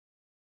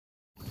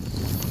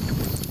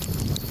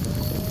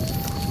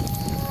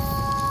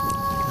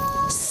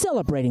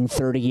Celebrating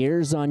 30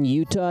 years on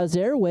Utah's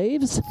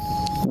airwaves,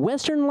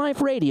 Western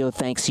Life Radio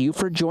thanks you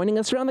for joining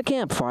us around the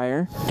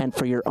campfire and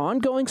for your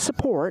ongoing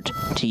support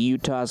to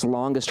Utah's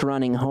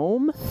longest-running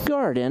home,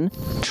 garden,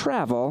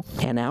 travel,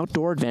 and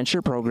outdoor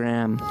adventure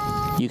program.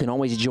 You can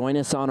always join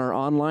us on our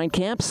online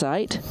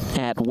campsite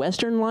at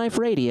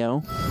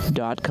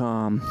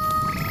westernliferadio.com.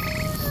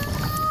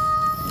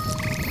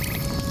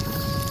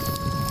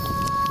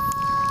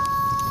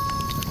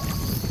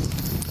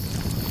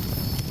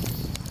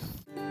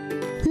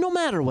 No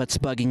matter what's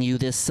bugging you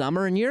this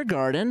summer in your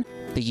garden,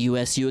 the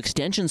USU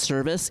Extension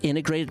Service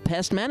Integrated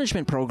Pest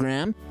Management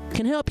Program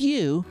can help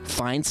you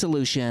find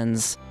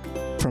solutions.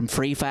 From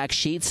free fact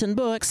sheets and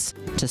books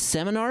to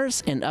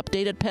seminars and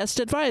updated pest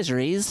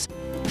advisories,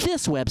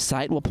 this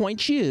website will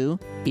point you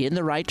in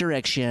the right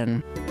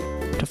direction.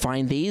 To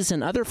find these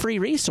and other free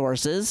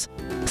resources,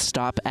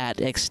 stop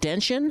at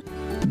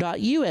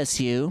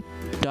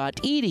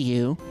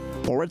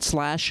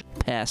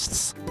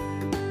extension.usu.edu/pests.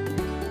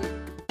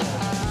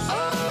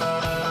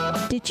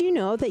 Did you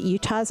know that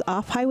Utah's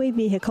off-highway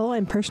vehicle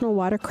and personal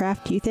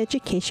watercraft youth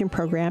education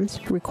programs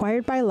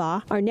required by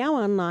law are now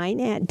online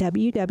at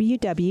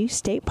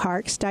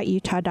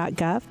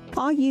www.stateparks.utah.gov?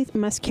 All youth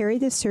must carry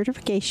this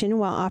certification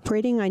while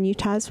operating on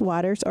Utah's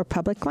waters or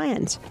public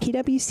lands.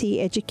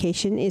 PWC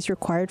education is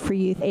required for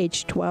youth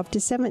aged 12 to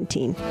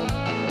 17.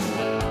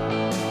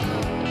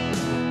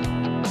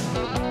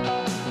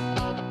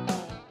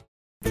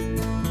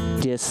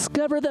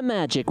 Discover the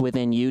magic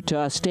within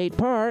Utah State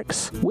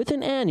Parks with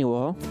an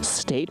annual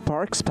State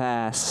Parks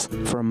Pass.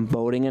 From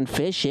boating and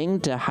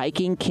fishing to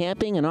hiking,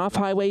 camping, and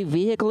off-highway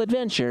vehicle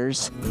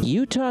adventures,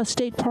 Utah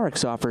State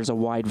Parks offers a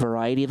wide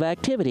variety of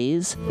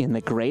activities in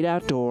the great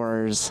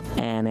outdoors.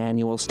 An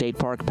annual State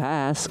Park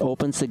Pass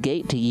opens the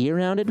gate to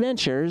year-round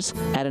adventures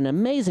at an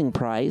amazing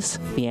price.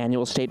 The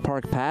annual State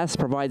Park Pass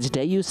provides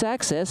day-use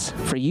access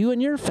for you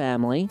and your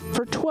family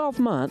for 12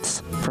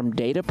 months from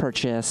date of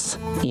purchase.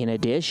 In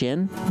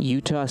addition,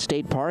 Utah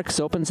State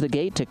Parks opens the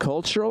gate to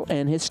cultural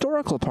and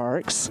historical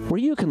parks where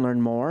you can learn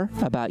more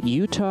about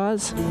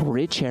Utah's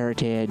rich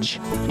heritage.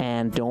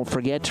 And don't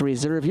forget to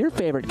reserve your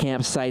favorite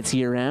campsites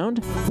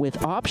year-round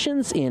with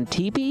options in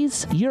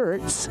teepees,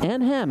 yurts,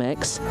 and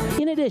hammocks,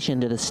 in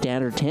addition to the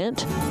standard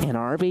tent and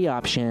RV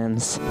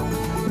options.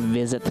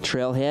 Visit the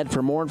trailhead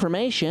for more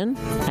information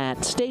at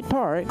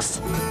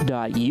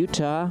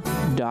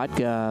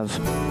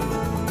stateparks.utah.gov.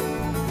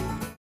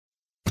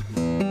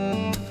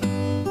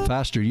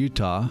 Faster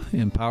Utah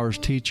empowers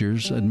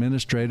teachers,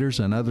 administrators,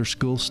 and other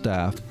school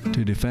staff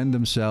to defend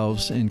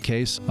themselves in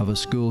case of a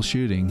school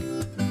shooting.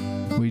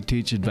 We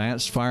teach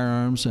advanced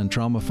firearms and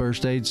trauma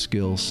first aid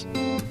skills.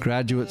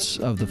 Graduates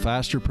of the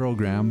Faster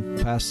program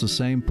pass the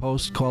same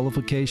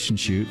post-qualification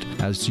chute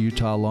as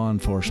Utah law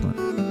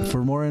enforcement.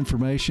 For more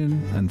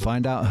information and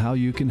find out how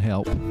you can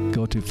help,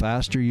 go to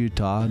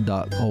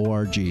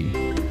fasterutah.org.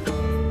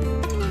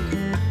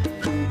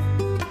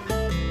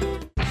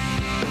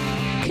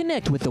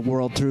 Connect with the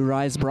world through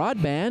Rise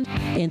Broadband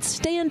and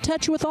stay in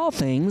touch with all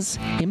things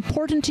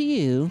important to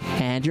you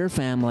and your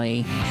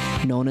family.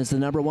 Known as the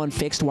 #1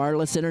 fixed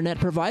wireless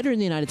internet provider in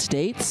the United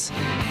States,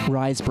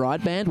 Rise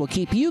Broadband will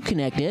keep you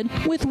connected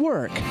with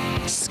work,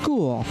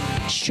 school,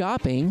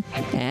 shopping,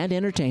 and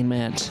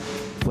entertainment.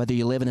 Whether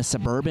you live in a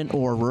suburban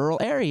or rural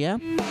area,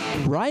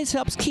 Rise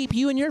helps keep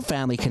you and your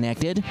family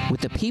connected with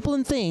the people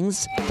and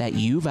things that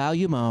you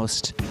value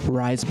most.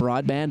 Rise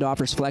Broadband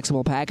offers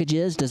flexible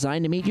packages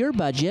designed to meet your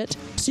budget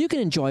so you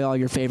can enjoy all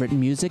your favorite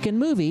music and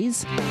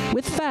movies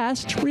with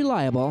fast,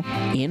 reliable,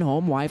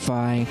 in-home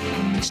Wi-Fi.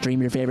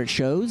 Stream your favorite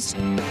shows,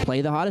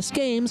 play the hottest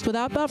games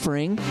without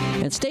buffering,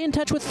 and stay in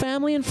touch with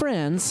family and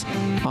friends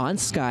on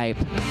Skype.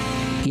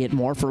 Get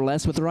more for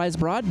less with Rise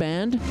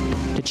Broadband.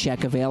 To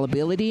check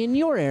availability in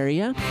your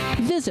area,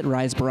 visit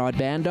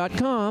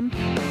risebroadband.com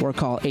or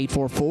call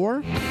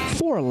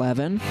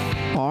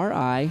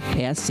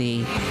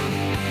 844-411-RISE.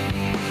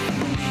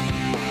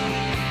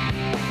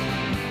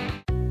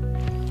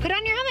 Put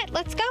on your helmet,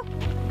 let's go.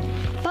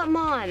 But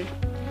Mom,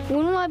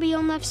 when will I be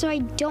old enough so I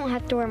don't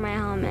have to wear my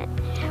helmet?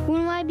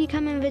 When will I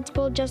become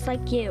invincible just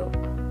like you?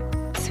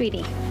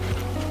 Sweetie,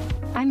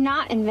 I'm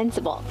not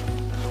invincible.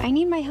 I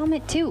need my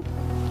helmet too.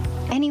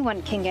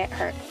 Anyone can get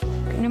hurt,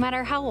 no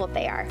matter how old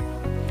they are.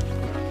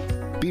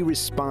 Be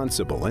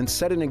responsible and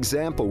set an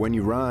example when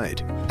you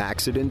ride.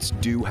 Accidents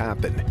do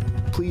happen.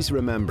 Please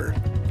remember,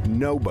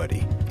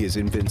 nobody is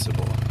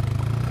invincible.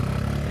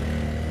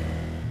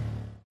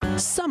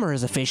 Summer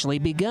has officially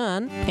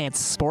begun, and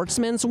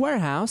Sportsman's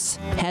Warehouse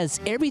has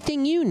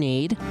everything you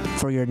need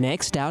for your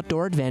next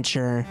outdoor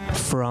adventure.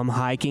 From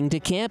hiking to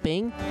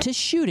camping to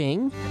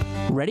shooting.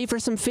 Ready for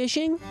some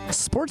fishing?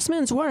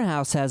 Sportsman's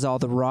Warehouse has all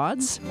the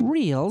rods,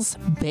 reels,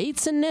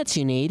 baits, and nets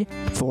you need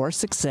for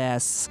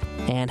success.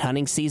 And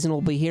hunting season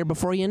will be here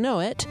before you know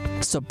it,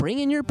 so bring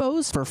in your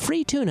bows for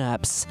free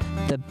tune-ups.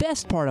 The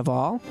best part of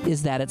all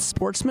is that at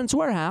Sportsman's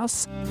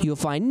Warehouse, you'll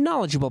find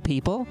knowledgeable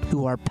people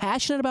who are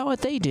passionate about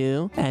what they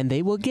do, and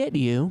they will get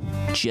you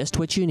just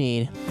what you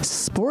need.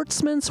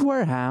 Sportsman's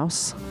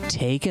Warehouse.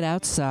 Take it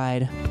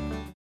outside.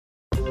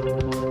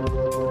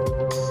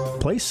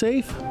 Play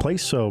safe, play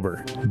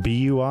sober.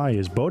 BUI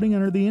is boating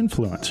under the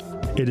influence.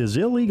 It is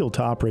illegal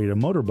to operate a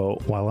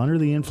motorboat while under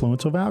the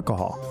influence of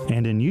alcohol.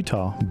 And in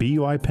Utah,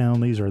 BUI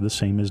penalties are the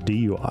same as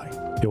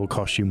DUI. It will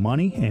cost you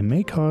money and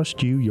may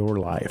cost you your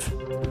life.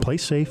 Play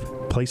safe,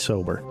 play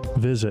sober.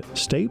 Visit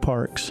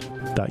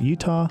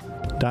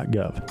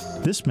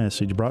stateparks.utah.gov. This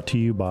message brought to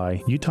you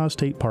by Utah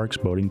State Parks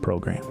Boating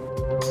Program.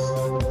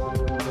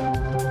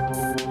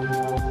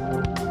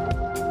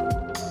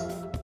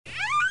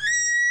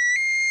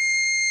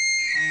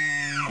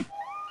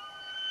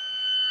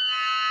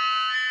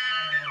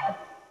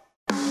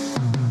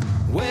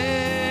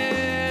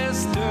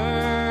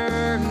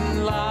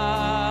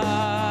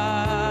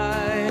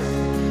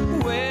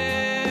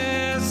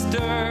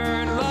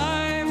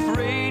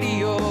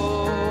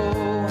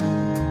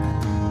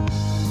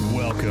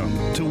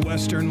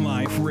 Western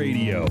Life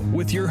Radio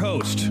with your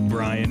host,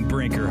 Brian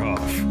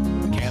Brinkerhoff.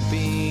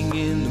 Camping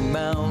in the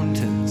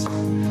mountains,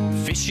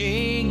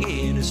 fishing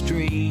in a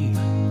stream.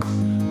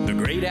 The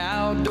great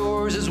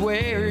outdoors is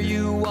where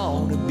you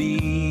want to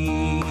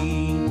be.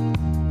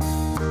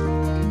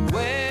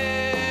 Western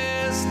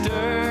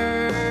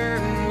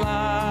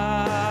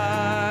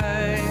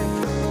Life,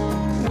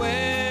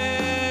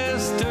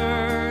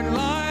 Western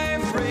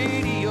Life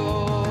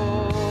Radio.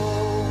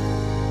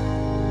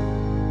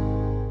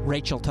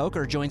 Rachel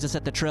Toker joins us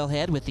at the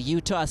trailhead with the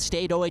Utah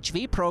State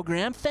OHV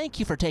program. Thank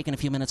you for taking a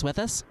few minutes with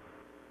us.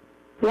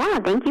 Yeah,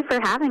 thank you for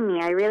having me.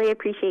 I really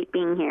appreciate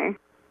being here.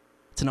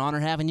 It's an honor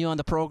having you on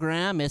the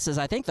program. This is,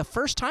 I think, the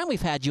first time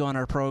we've had you on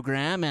our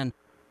program, and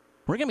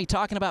we're going to be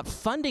talking about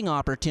funding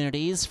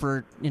opportunities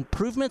for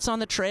improvements on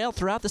the trail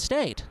throughout the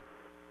state.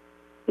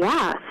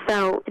 Yeah,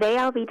 so today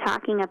I'll be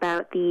talking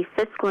about the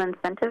Fiscal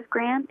Incentive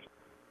Grant.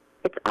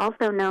 It's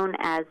also known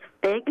as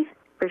FIG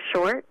for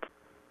short.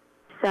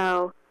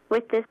 So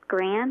with this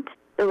grant,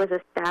 it was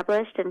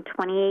established in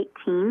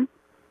 2018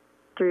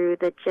 through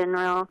the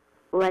General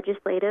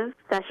Legislative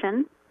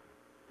Session.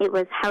 It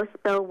was House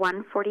Bill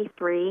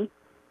 143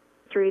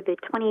 through the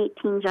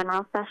 2018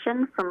 General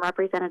Session from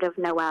Representative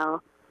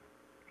Noel.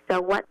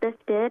 So what this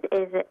did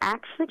is it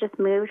actually just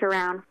moved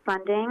around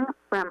funding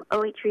from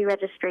OHV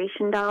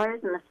registration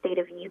dollars in the state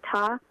of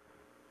Utah.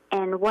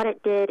 And what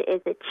it did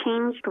is it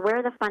changed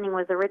where the funding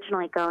was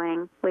originally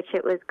going, which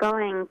it was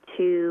going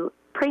to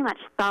pretty much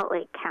Salt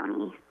Lake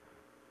County.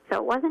 So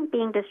it wasn't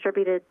being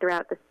distributed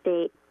throughout the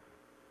state.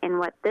 And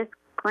what this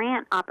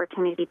grant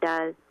opportunity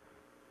does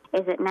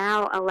is it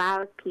now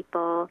allows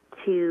people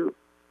to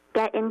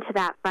get into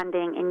that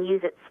funding and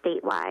use it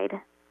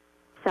statewide.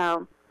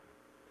 So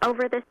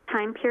over this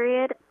time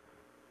period,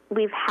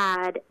 we've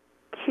had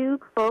 2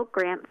 full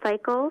grant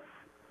cycles.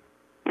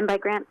 And by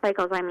grant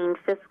cycles, I mean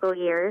fiscal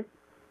years.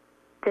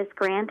 This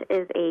grant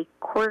is a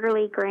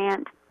quarterly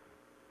grant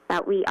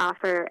that we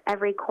offer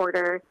every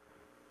quarter,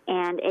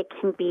 and it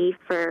can be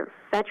for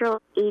federal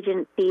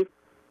agencies,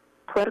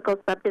 political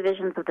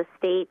subdivisions of the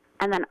state,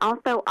 and then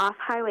also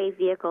off-highway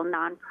vehicle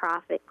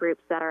nonprofit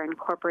groups that are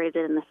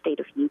incorporated in the state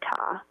of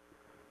Utah.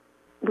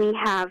 We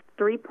have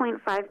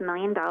 $3.5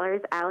 million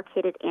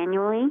allocated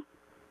annually,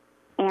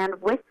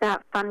 and with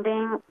that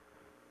funding,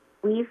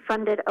 we've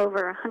funded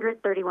over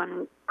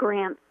 131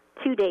 grants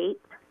to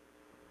date,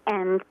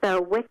 and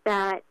so with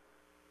that,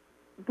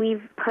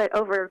 we've put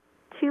over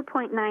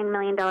 $2.9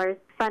 million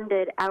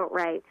funded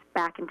outright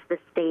back into the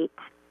state.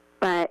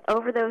 But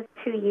over those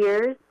 2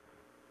 years,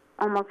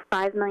 almost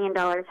 $5 million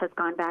has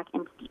gone back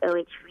into the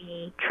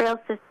OHV trail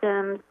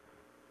systems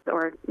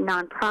or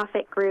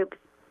nonprofit groups.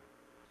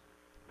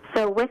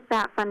 So with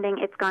that funding,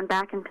 it's gone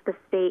back into the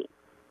state,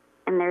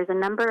 and there's a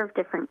number of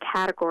different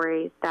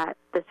categories that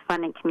this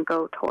funding can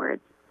go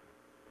towards,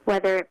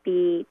 whether it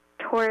be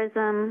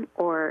tourism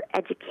or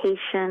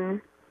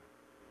education,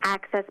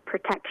 access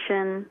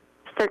protection,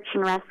 search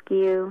and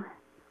rescue,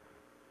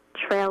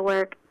 trail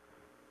work,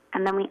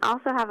 and then we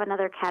also have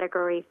another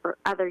category for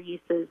other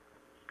uses.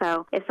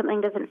 So if something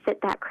doesn't fit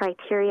that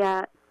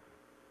criteria,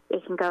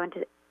 it can go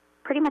into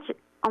pretty much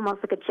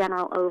almost like a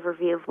general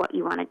overview of what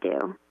you want to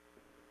do.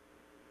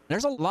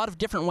 There's a lot of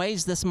different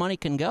ways this money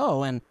can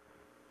go, and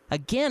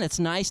again, it's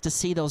nice to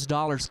see those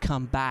dollars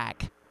come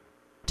back,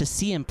 to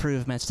see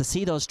improvements, to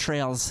see those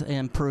trails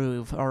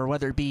improve, or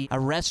whether it be a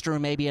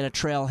restroom maybe at a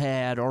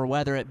trailhead, or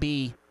whether it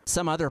be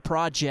some other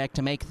project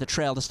to make the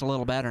trail just a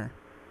little better.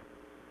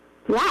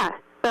 Yeah,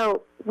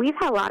 so we've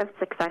had a lot of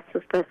success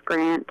with this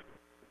grant.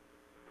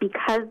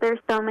 Because there's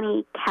so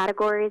many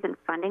categories and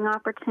funding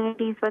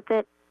opportunities with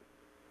it,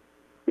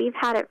 we've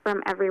had it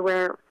from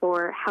everywhere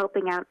for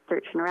helping out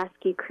search and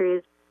rescue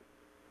crews,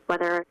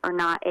 whether or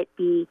not it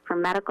be for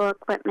medical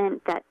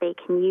equipment that they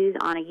can use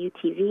on a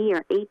UTV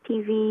or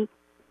ATV,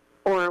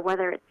 or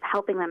whether it's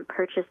helping them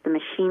purchase the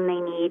machine they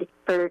need.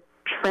 For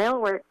trail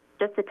work,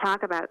 just to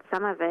talk about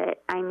some of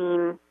it, I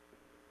mean,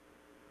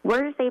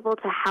 we're just able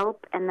to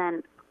help and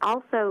then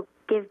also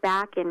give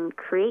back and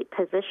create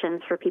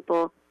positions for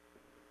people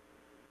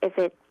if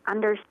it's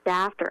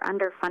understaffed or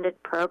underfunded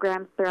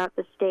programs throughout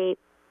the state,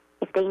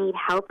 if they need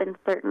help in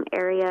certain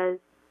areas.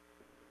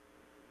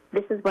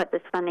 This is what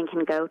this funding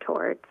can go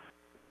towards.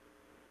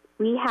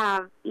 we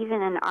have,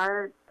 even in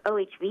our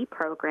OHV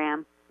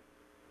program,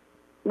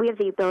 we have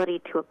the ability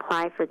to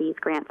apply for these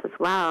grants as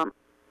well.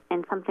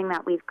 And something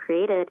that we've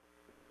created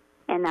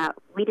and that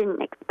we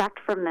didn't expect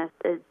from this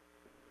is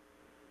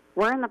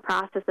we're in the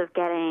process of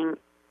getting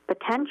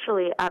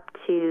potentially up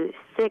to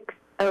 6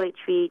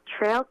 OHV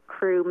trail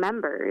crew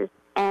members.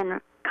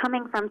 And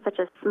coming from such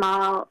a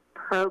small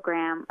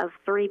program of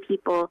 3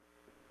 people,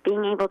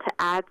 being able to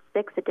add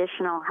 6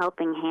 additional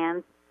helping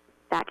hands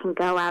that can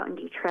go out and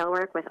do trail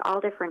work with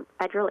all different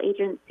federal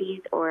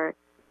agencies or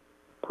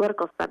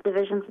political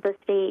subdivisions of the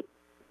state,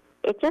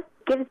 it just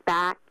gives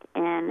back.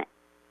 And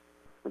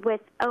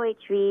with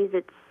OHVs,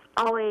 it's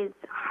always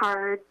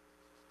hard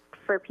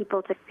for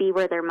people to see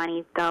where their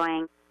money's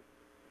going.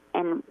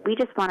 And we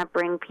just want to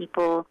bring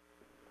people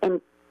and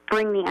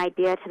bring the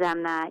idea to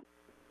them that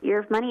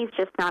your money is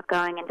just not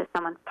going into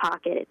someone's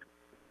pocket. It's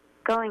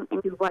going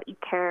into what you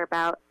care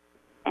about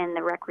and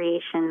the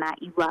recreation that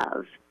you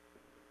love.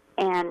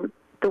 And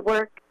the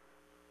work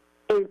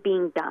is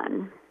being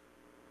done.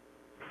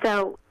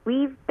 So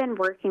we've been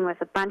working with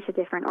a bunch of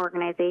different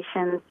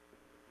organizations.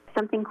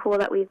 Something cool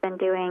that we've been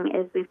doing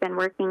is we've been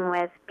working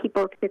with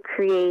people to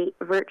create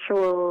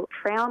virtual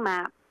trail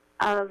maps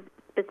of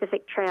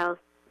specific trails.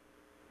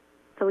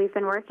 So we've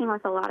been working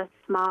with a lot of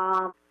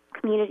small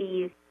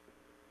communities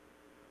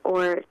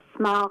or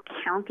small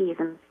counties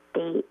in the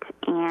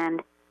state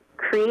and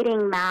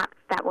creating maps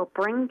that will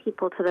bring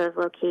people to those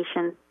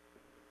locations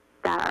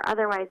that are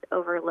otherwise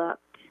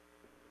overlooked.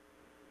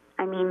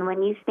 I mean,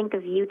 when you think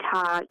of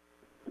Utah,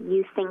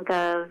 you think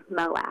of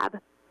Moab.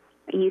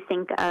 You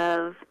think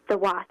of the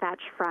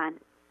Wasatch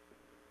Front.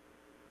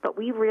 But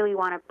we really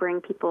want to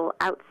bring people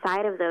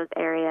outside of those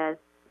areas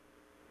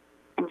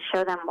and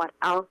show them what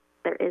else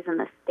there is in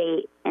the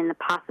state and the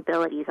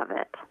possibilities of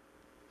it.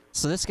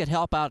 So this could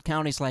help out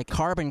counties like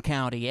Carbon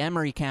County,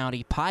 Emery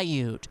County,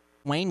 Paiute,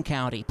 Wayne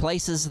County,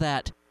 places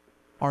that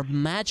are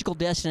magical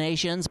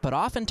destinations, but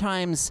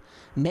oftentimes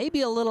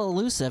maybe a little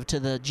elusive to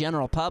the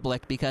general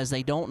public because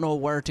they don't know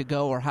where to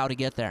go or how to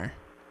get there.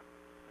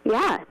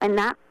 Yeah, and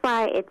that's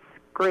why it's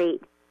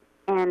great.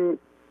 And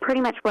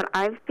pretty much what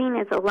I've seen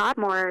is a lot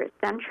more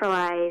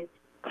centralized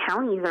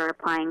counties are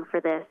applying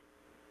for this.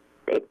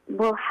 It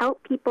will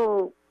help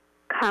people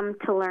come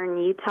to learn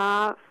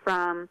Utah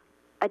from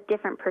a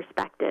different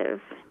perspective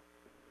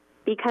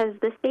because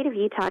the state of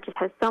Utah just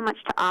has so much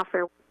to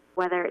offer,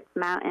 whether it's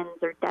mountains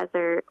or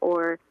desert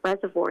or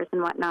reservoirs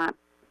and whatnot.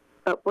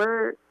 But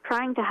we're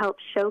trying to help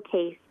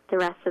showcase the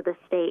rest of the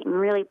state and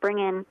really bring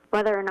in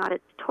whether or not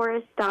it's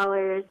tourist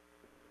dollars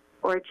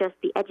or just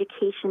the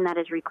education that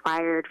is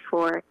required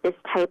for this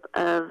type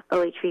of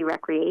OHV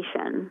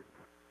recreation.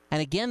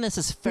 And again, this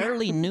is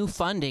fairly new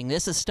funding.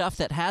 This is stuff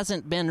that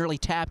hasn't been really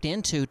tapped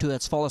into to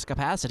its fullest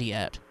capacity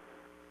yet.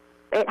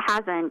 It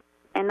hasn't,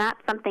 and that's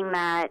something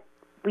that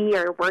we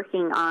are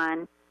working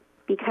on,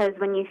 because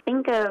when you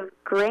think of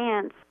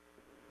grants,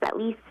 at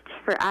least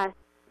for us,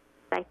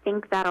 I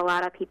think that a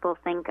lot of people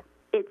think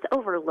it's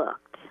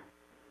overlooked,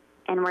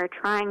 and we're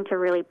trying to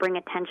really bring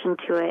attention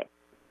to it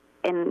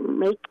and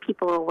make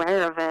people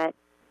aware of it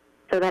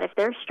so that if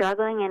they're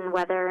struggling in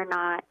whether or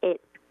not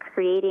it's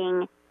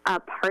creating a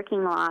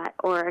parking lot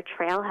or a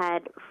trailhead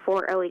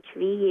for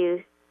OHV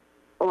use,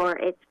 or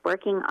it's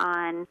working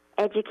on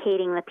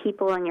educating the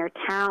people in your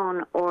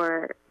town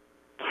or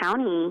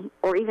county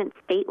or even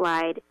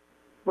statewide,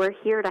 we're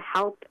here to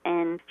help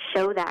and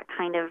show that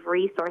kind of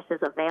resources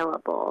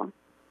available.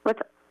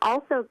 What's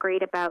also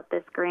great about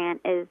this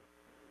grant is,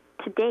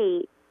 to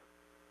date,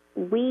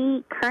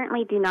 we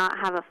currently do not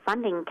have a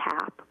funding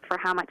cap for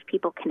how much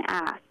people can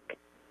ask.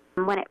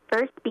 When it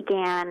first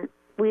began,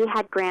 we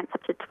had grants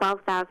up to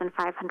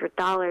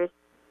 $12,500,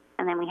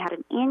 and then we had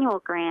an annual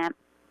grant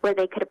where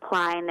they could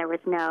apply, and there was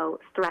no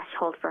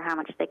threshold for how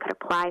much they could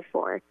apply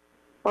for.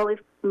 Well,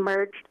 we've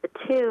merged the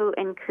two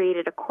and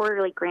created a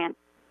quarterly grant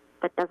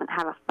that doesn't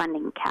have a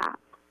funding cap.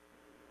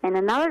 And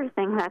another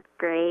thing that's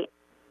great,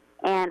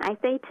 and I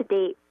say to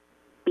date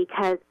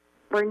because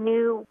we're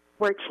new,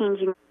 we're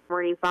changing,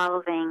 we're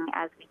evolving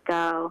as we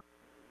go,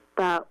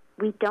 but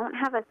we don't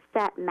have a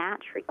set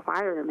match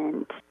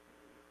requirement.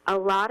 A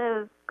lot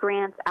of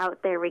grants out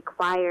there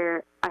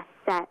require a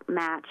set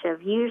match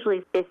of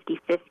usually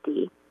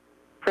 50-50.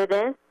 For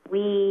this,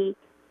 we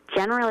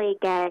generally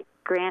get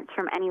grants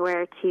from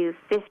anywhere to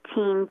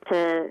 15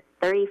 to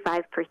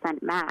 35%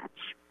 match.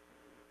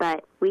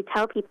 But we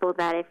tell people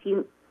that if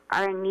you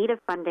are in need of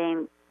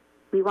funding,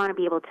 we want to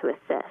be able to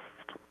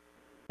assist.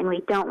 And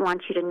we don't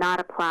want you to not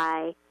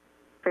apply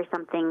for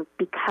something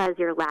because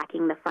you're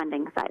lacking the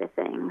funding side of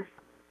things.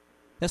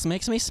 This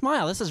makes me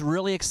smile. This is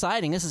really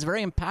exciting. This is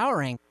very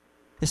empowering,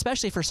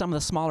 especially for some of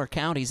the smaller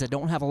counties that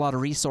don't have a lot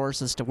of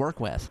resources to work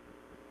with.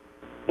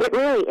 It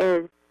really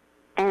is.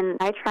 And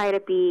I try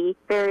to be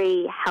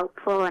very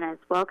helpful and as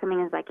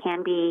welcoming as I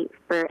can be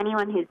for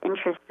anyone who's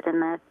interested in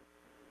this,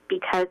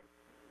 because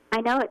I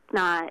know it's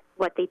not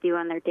what they do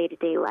on their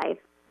day-to-day life.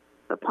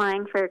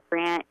 Applying for a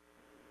grant,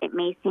 it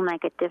may seem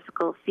like a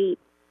difficult feat,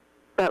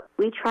 but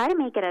we try to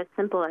make it as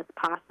simple as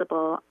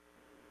possible.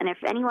 And if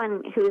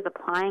anyone who is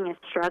applying is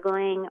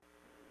struggling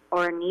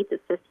or needs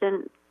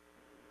assistance,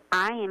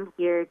 I am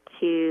here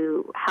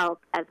to help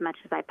as much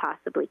as I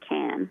possibly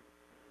can.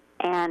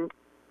 And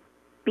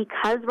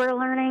because we're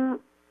learning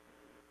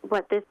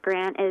what this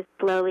grant is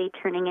slowly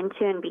turning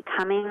into and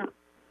becoming,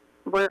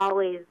 we're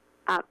always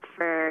up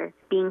for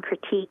being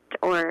critiqued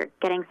or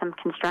getting some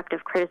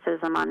constructive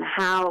criticism on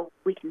how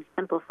we can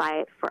simplify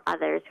it for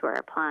others who are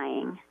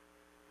applying.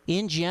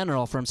 In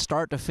general, from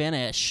start to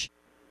finish,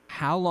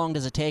 how long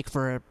does it take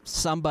for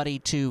somebody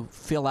to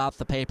fill out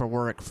the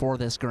paperwork for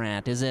this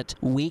grant? Is it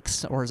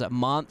weeks, or is it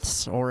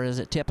months, or is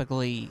it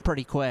typically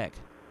pretty quick?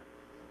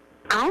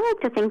 I like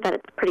to think that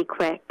it's pretty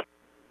quick.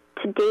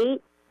 To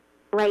date,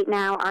 right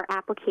now, our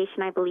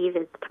application, I believe,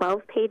 is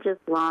 12 pages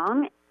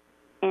long,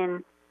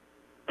 and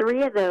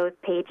 3 of those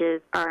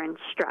pages are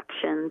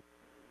instructions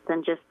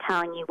and just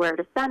telling you where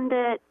to send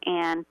it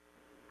and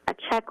a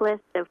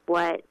checklist of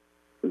what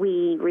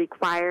we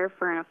require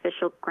for an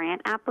official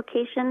grant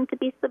application to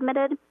be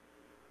submitted.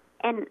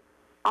 And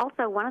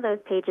also, one of those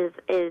pages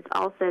is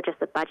also just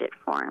a budget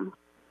form.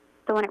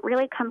 So when it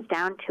really comes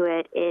down to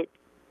it, it's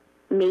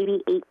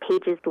maybe 8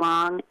 pages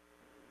long,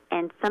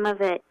 and some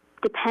of it,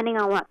 depending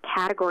on what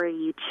category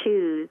you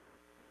choose,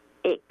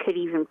 it could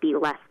even be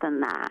less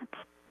than that.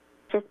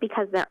 Just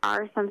because there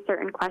are some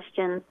certain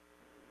questions,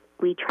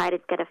 we try to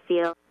get a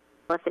feel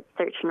if it's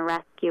search and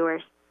rescue or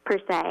per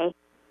se.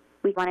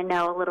 We want to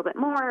know a little bit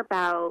more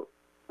about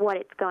what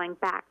it's going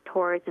back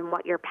towards and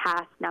what your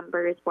past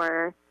numbers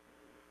were,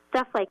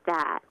 stuff like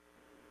that.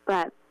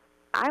 But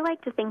I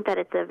like to think that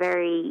it's a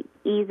very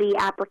easy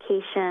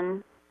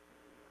application.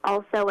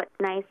 Also, what's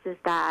nice is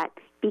that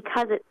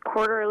because it's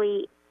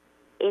quarterly,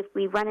 if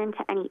we run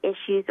into any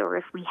issues or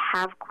if we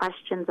have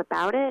questions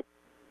about it,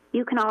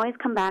 you can always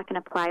come back and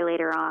apply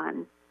later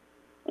on.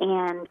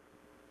 And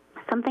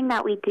something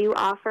that we do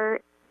offer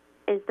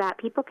is that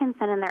people can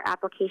send in their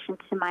application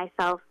to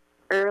myself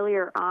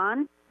earlier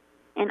on,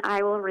 and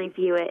I will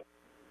review it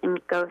and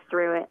go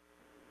through it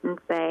and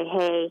say,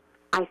 hey,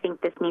 I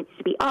think this needs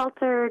to be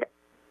altered,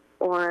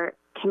 or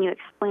can you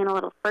explain a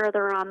little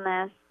further on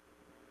this?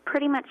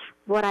 Pretty much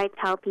what I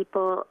tell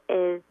people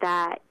is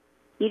that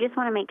you just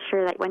want to make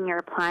sure that when you're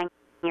applying,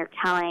 you're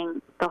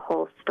telling the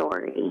whole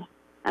story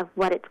of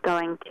what it's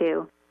going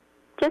to.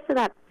 Just so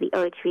that the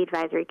OHV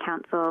Advisory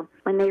Council,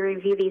 when they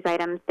review these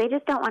items, they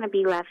just don't want to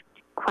be left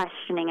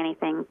questioning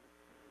anything.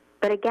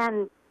 But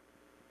again,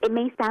 it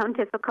may sound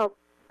difficult,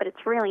 but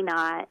it's really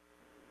not.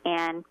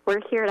 And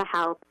we're here to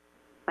help,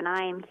 and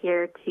I am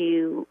here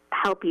to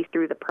help you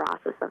through the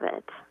process of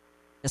it.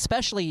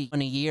 Especially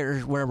in a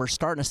year where we're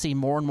starting to see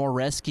more and more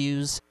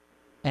rescues,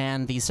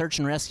 and the search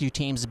and rescue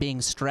teams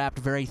being strapped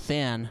very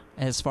thin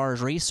as far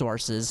as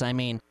resources. I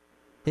mean,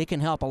 it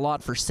can help a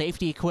lot for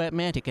safety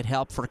equipment. It could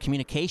help for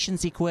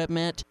communications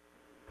equipment.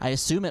 I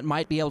assume it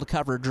might be able to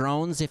cover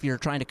drones if you're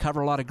trying to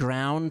cover a lot of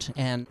ground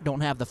and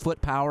don't have the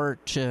foot power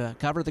to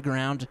cover the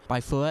ground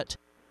by foot.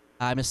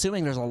 I'm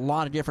assuming there's a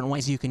lot of different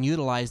ways you can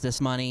utilize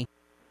this money.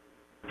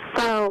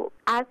 So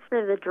as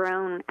for the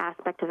drone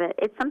aspect of it,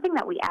 it's something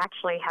that we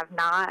actually have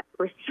not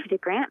received a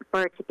grant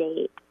for to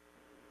date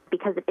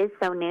because it is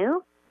so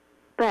new.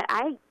 But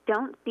I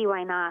don't see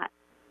why not.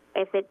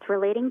 If it's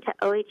relating to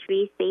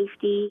OHV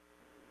safety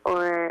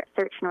or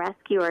search and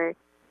rescue, or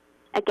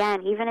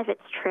again, even if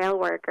it's trail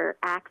work or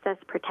access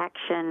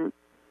protection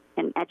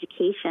and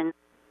education,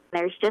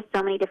 there's just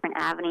so many different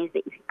avenues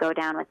that you could go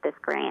down with this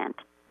grant.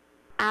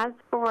 As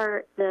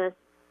for the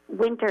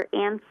winter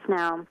and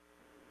snow,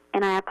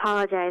 and I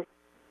apologize,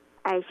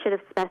 I should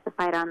have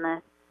specified on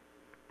this,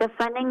 the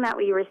funding that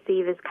we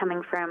receive is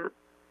coming from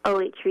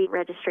OHV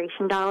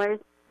registration dollars,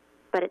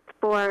 but it's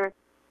for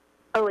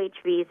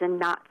OHVs and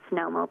not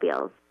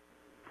snowmobiles.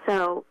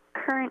 So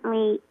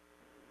currently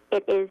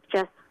it is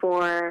just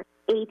for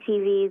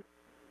ATVs,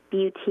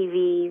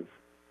 UTVs,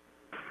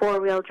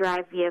 four-wheel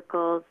drive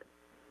vehicles,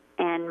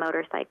 and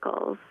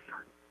motorcycles.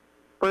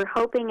 We're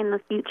hoping in the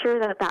future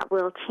that that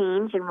will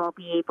change and we'll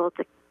be able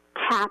to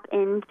tap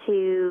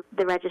into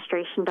the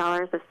registration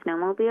dollars of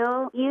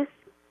snowmobile use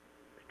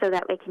so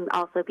that it can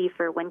also be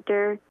for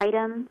winter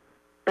items.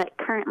 But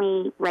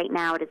currently, right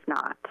now, it is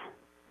not.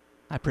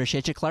 I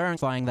appreciate you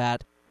clarifying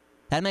that.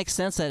 That makes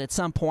sense that at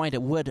some point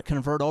it would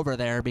convert over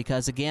there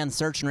because, again,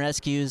 search and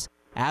rescues,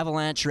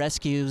 avalanche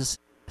rescues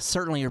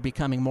certainly are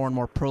becoming more and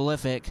more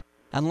prolific,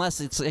 unless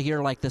it's a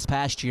year like this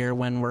past year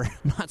when we're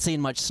not seeing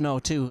much snow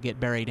to get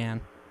buried in.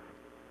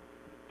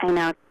 I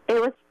know. It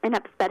was an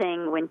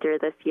upsetting winter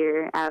this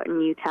year out in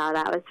Utah,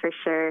 that was for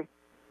sure.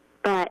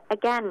 But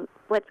again,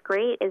 what's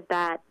great is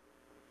that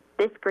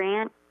this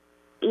grant,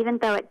 even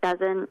though it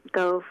doesn't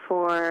go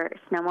for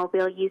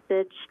snowmobile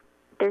usage,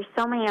 there's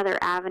so many other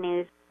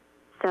avenues.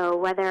 So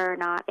whether or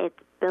not it's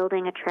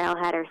building a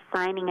trailhead or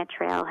signing a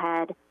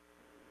trailhead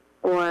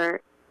or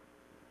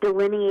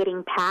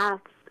delineating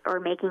paths or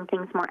making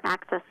things more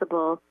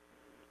accessible,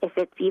 if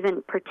it's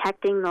even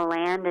protecting the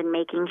land and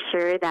making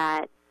sure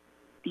that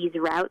these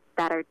routes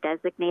that are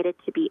designated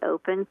to be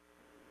open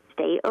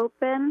stay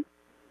open.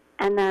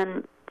 And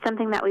then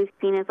something that we've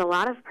seen is a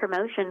lot of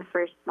promotion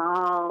for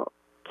small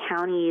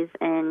counties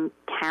and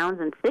towns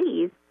and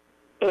cities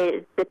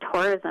is the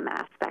tourism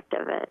aspect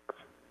of it.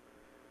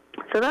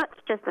 So that's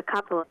just a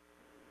couple.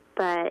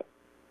 But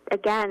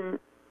again,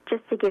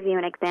 just to give you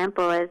an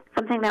example, is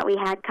something that we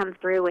had come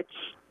through, which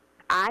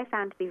I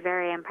found to be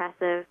very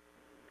impressive,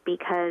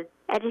 because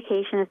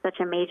education is such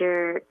a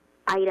major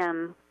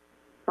item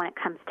when it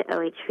comes to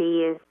OHV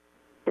use,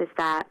 is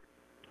that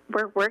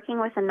we're working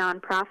with a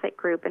nonprofit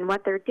group, and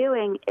what they're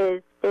doing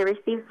is they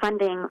receive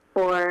funding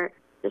for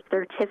the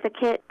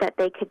certificate that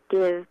they could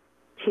give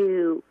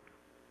to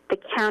the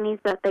counties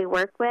that they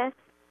work with.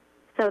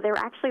 So they're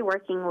actually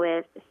working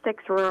with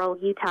 6 rural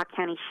Utah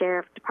County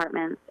Sheriff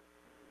Departments,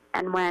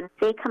 and when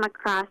they come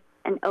across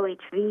an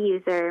OHV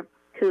user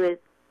who is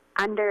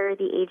under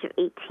the age of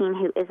 18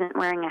 who isn't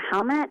wearing a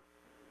helmet,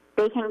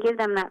 they can give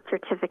them that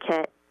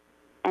certificate,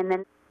 and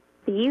then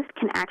the youth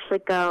can actually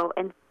go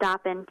and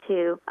stop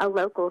into a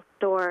local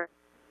store.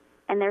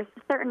 And there's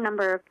a certain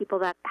number of people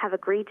that have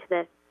agreed to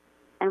this,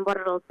 and what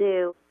it'll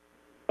do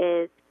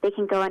is they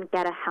can go and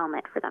get a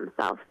helmet for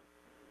themselves.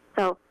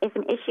 So if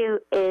an issue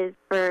is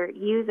for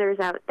users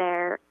out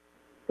there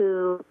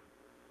who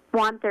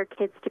want their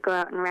kids to go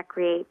out and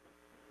recreate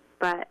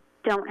but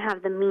don't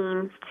have the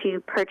means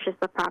to purchase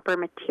the proper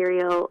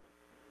material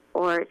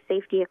or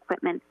safety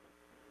equipment,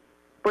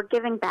 we're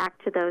giving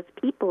back to those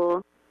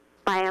people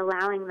by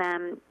allowing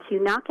them to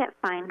not get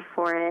fined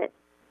for it.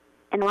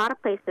 And a lot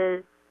of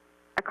places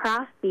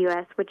across the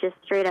U.S. would just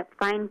straight up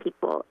fine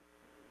people.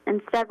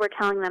 Instead, we're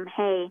telling them,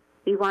 hey,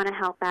 we want to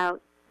help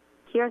out.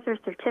 Here's our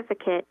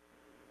certificate.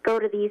 Go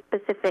to these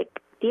specific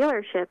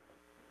dealerships,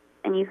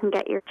 and you can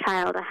get your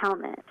child a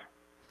helmet.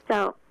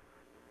 So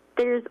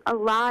there's a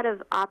lot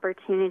of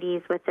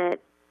opportunities with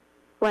it,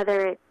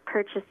 whether it's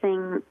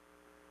purchasing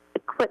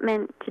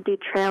equipment to do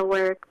trail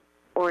work,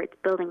 or it's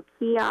building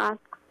kiosks,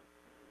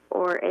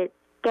 or it's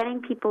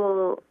getting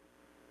people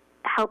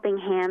helping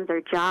hands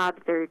or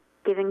jobs, or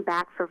giving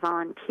back for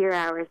volunteer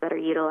hours that are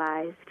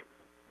utilized.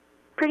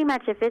 Pretty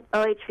much if it's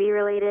OHV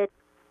related,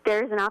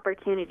 there's an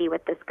opportunity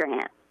with this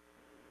grant.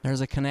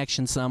 There's a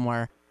connection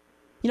somewhere.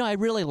 You know, I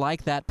really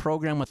like that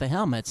program with the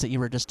helmets that you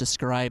were just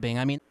describing.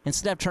 I mean,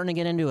 instead of turning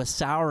it into a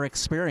sour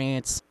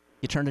experience,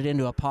 you turn it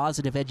into a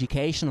positive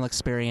educational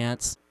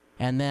experience,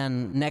 and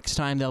then next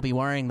time they'll be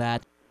wearing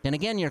that. And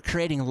again, you're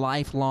creating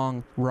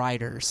lifelong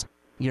riders.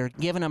 You're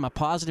giving them a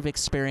positive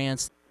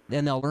experience,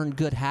 and they'll learn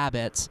good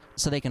habits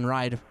so they can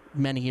ride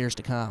many years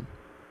to come.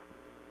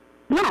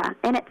 Yeah,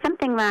 and it's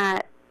something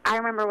that I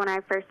remember when I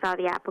first saw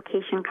the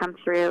application come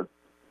through,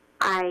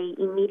 I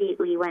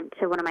immediately went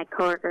to one of my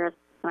coworkers,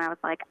 and I was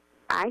like,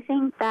 I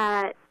think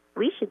that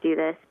we should do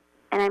this.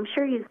 And I'm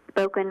sure you've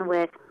spoken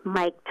with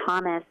Mike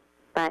Thomas,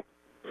 but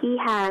he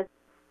has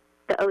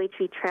the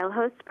OHV Trail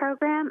Host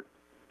program,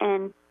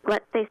 and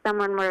let's say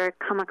someone were to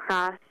come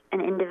across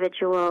an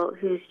individual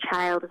whose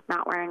child is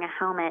not wearing a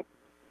helmet,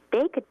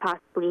 they could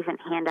possibly even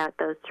hand out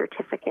those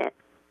certificates.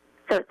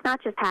 So it's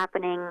not just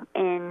happening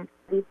in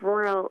these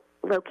rural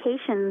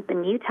locations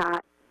in Utah.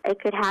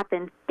 It could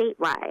happen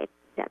statewide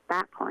at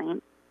that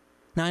point.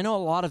 Now, I know a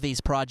lot of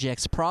these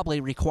projects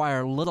probably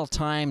require little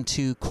time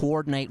to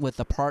coordinate with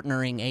the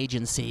partnering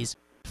agencies.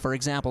 For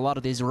example, a lot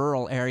of these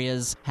rural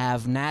areas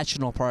have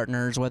national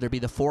partners, whether it be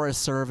the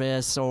Forest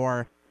Service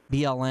or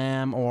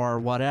BLM or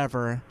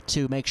whatever,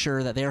 to make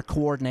sure that they're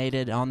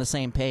coordinated on the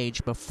same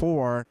page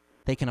before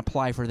they can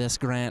apply for this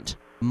grant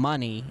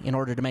money in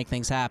order to make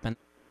things happen.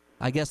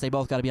 I guess they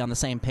both got to be on the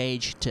same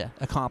page to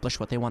accomplish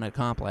what they want to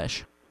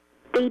accomplish.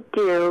 They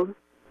do.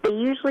 They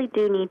usually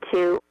do need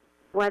to,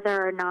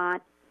 whether or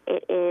not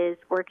it is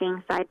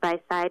working side by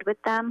side with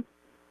them.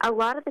 A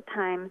lot of the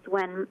times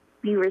when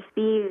you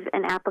receive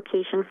an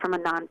application from a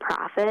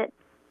nonprofit,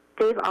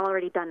 they've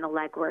already done the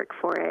legwork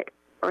for it,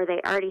 or they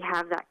already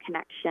have that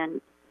connection,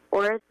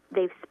 or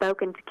they've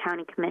spoken to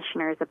county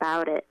commissioners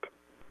about it.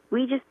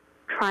 We just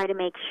try to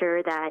make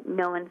sure that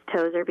no one's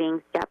toes are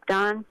being stepped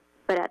on,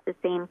 but at the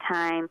same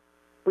time,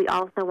 we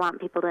also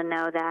want people to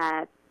know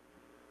that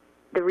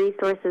the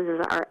resources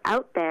are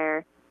out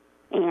there,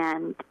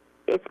 and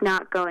it's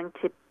not going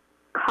to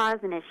cause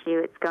an issue.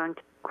 It's going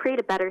to create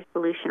a better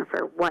solution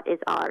for what is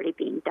already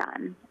being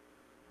done.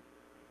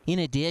 In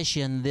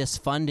addition, this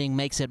funding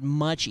makes it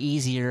much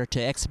easier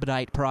to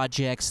expedite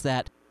projects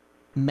that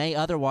may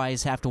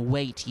otherwise have to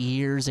wait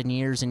years and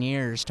years and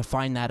years to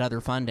find that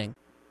other funding.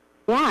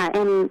 Yeah,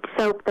 and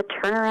so the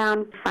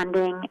turnaround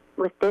funding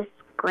with this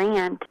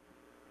grant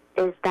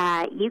is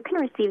that you can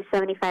receive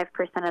 75%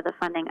 of the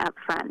funding up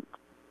front.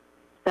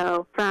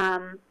 So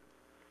from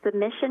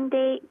submission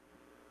date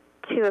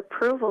to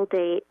approval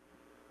date,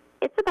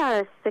 it's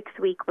about a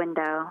 6-week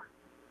window.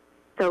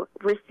 So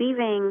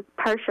receiving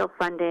partial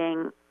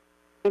funding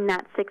in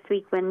that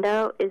 6-week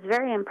window is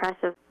very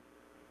impressive,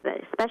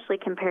 especially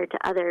compared to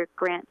other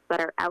grants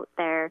that are out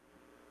there.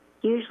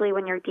 Usually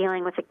when you're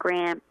dealing with a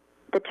grant,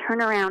 the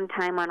turnaround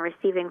time on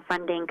receiving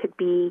funding could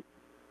be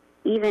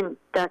even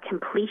the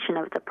completion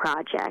of the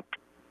project,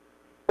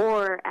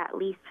 or at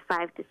least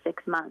 5 to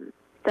 6 months.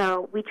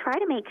 So we try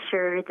to make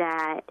sure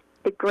that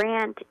the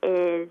grant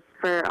is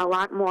for a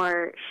lot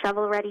more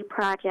shovel-ready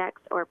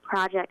projects, or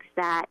projects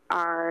that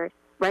are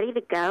ready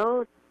to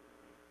go,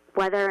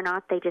 whether or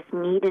not they just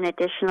need an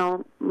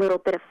additional little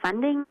bit of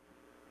funding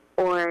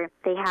or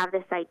they have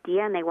this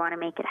idea and they want to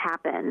make it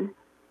happen.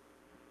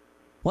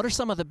 What are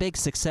some of the big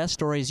success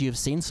stories you've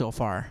seen so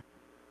far?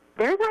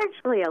 There's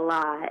actually a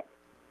lot,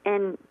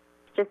 and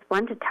just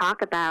one to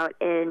talk about,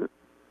 and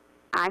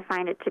I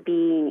find it to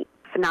be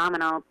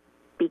phenomenal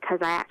because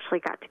I actually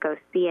got to go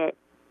see it.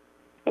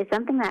 It's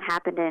something that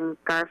happened in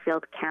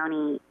Garfield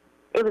County.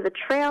 It was a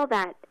trail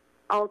that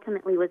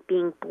ultimately was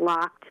being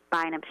blocked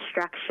by an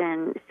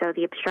obstruction, so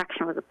the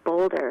obstruction was a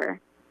boulder,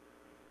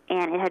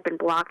 and it had been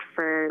blocked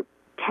for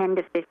 10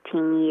 to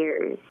 15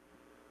 years.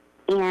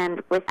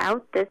 And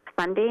without this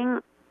funding,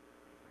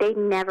 they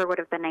never would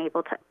have been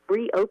able to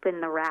reopen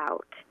the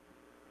route.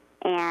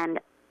 And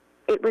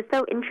it was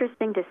so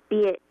interesting to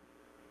see it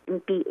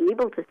and be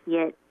able to see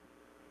it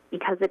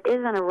because it is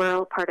in a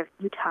rural part of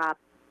Utah,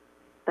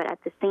 but at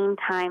the same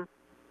time,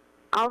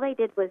 all they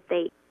did was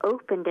they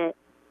opened it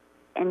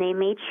and they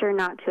made sure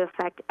not to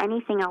affect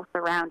anything else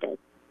around it.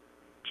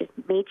 Just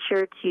made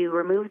sure to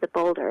remove the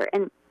boulder.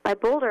 And by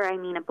boulder, I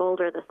mean a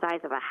boulder the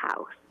size of a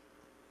house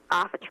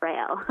off a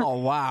trail. Oh,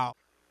 wow.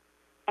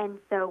 And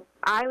so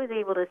I was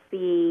able to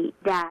see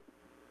that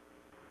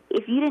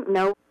if you didn't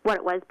know what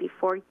it was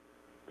before,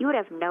 you would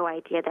have no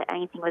idea that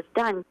anything was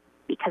done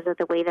because of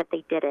the way that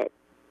they did it.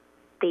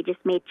 They just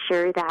made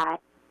sure that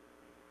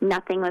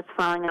nothing was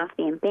falling off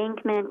the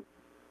embankment.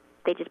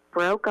 They just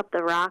broke up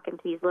the rock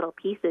into these little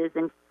pieces,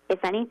 and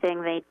if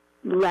anything, they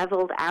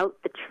leveled out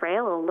the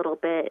trail a little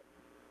bit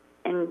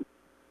and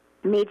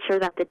made sure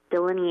that the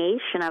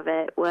delineation of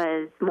it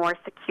was more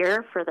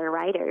secure for their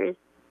riders.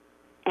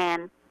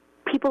 And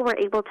people were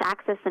able to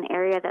access an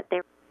area that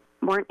they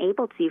weren't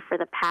able to for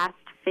the past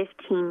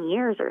 15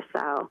 years or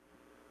so.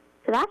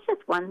 So that's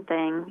just one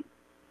thing.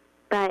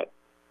 But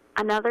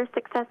another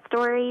success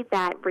story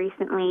that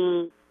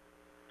recently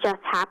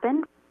just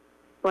happened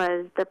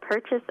was the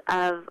purchase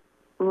of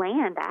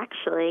land,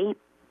 actually.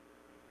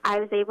 I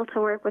was able to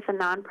work with a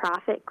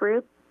nonprofit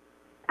group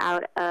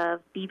out of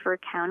Beaver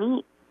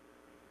County,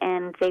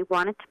 and they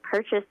wanted to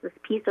purchase this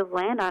piece of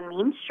land on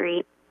Main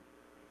Street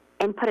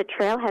and put a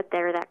trailhead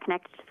there that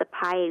connected to the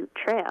Paiute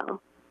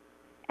Trail.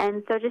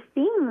 And so just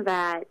seeing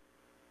that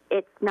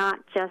it's not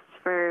just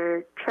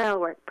for trail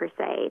work per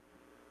se,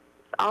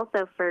 it's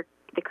also for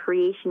the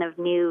creation of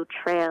new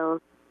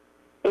trails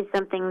is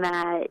something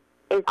that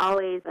is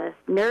always a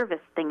nervous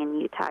thing in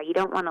Utah. You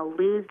don't want to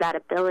lose that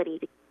ability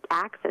to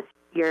access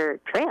your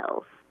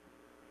trails.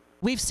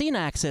 We've seen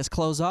access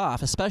close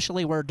off,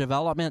 especially where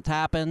development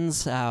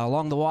happens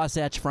along the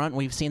Wasatch Front.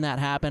 We've seen that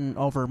happen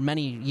over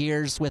many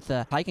years with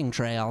the hiking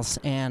trails,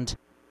 and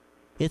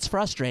it's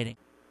frustrating.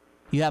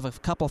 You have a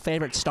couple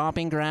favorite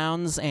stomping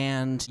grounds,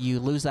 and you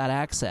lose that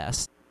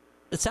access.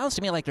 It sounds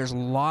to me like there's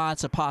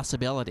lots of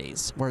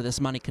possibilities where this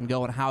money can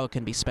go and how it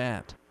can be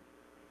spent.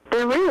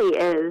 There really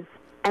is,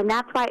 and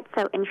that's why it's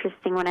so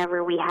interesting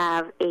whenever we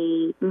have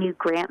a new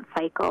grant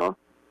cycle,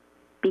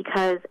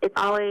 because it's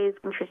always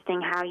interesting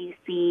how you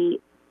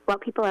see what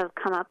people have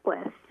come up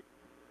with.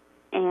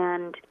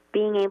 And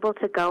being able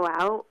to go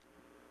out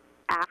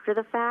after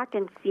the fact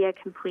and see a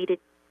completed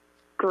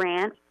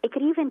grant, it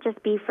could even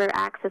just be for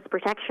access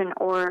protection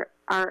or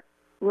our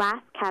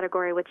last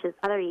category, which is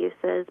other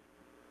uses.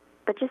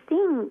 But just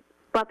seeing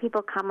what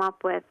people come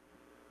up with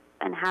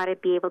and how to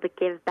be able to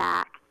give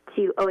back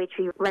to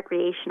OHV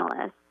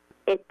recreationalists,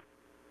 it's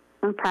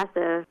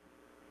impressive.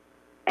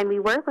 And we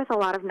work with a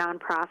lot of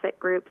nonprofit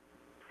groups.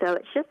 So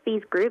it's just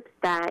these groups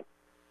that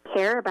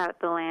care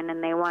about the land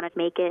and they want to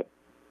make it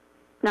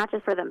not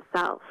just for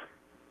themselves.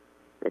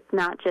 It's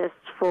not just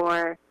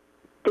for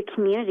the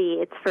community,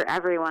 it's for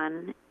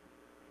everyone.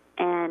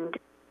 And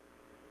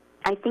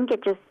I think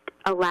it just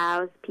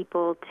allows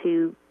people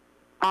to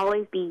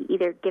always be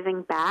either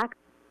giving back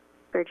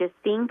or just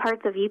seeing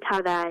parts of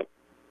Utah that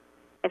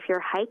if you're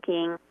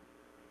hiking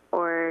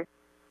or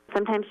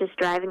sometimes just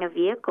driving a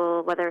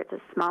vehicle, whether it's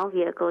a small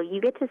vehicle,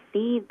 you get to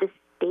see the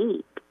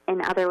state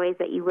in other ways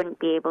that you wouldn't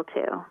be able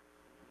to.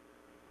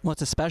 Well,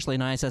 it's especially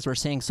nice as we're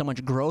seeing so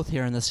much growth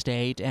here in the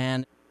state,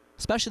 and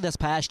especially this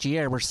past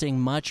year, we're seeing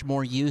much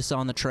more use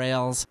on the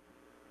trails.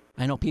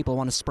 I know people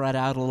want to spread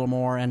out a little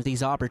more, and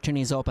these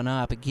opportunities open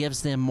up. It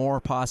gives them more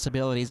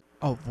possibilities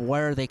of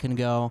where they can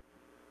go,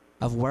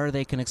 of where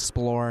they can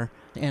explore,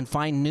 and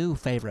find new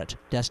favorite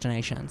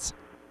destinations.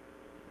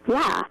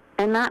 Yeah,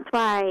 and that's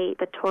why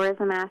the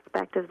tourism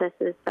aspect of this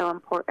is so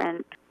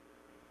important,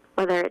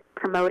 whether it's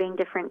promoting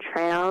different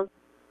trails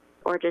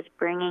or just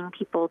bringing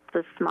people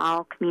to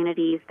small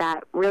communities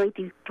that really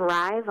do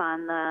thrive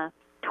on the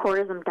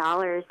tourism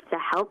dollars to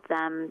help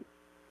them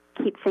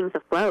keep things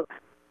afloat.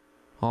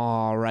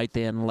 All right,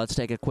 then, let's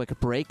take a quick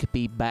break.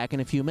 Be back in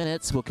a few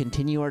minutes. We'll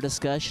continue our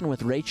discussion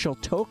with Rachel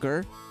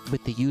Toker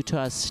with the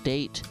Utah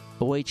State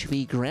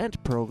OHV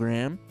Grant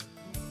Program.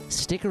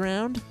 Stick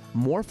around.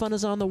 More fun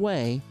is on the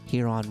way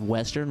here on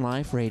Western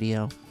Life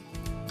Radio.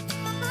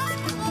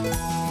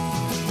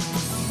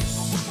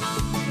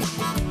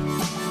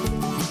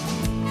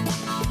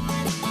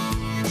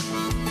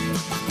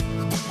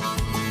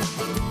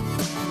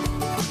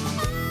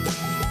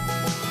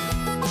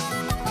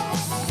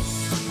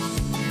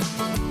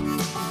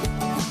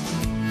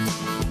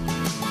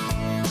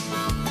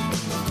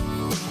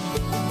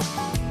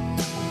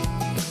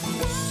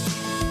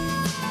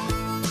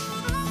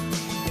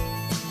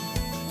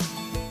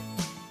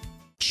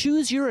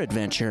 Choose your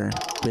adventure.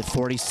 With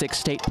 46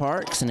 state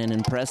parks and an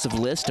impressive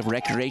list of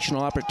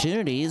recreational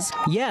opportunities,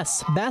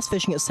 yes, bass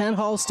fishing at Sand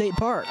Hall State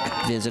Park.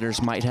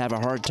 Visitors might have a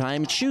hard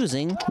time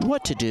choosing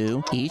what to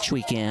do each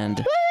weekend.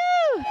 Woo!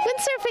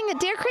 Windsurfing at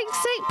Deer Creek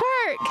State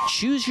Park.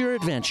 Choose your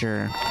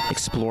adventure.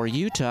 Explore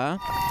Utah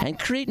and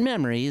create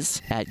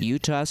memories at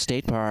Utah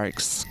State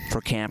Parks.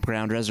 For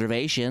campground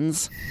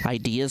reservations,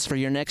 ideas for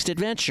your next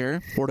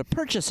adventure, or to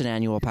purchase an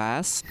annual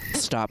pass,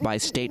 stop by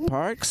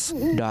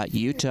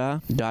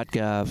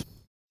stateparks.utah.gov.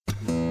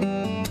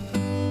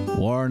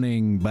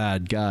 Warning,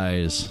 bad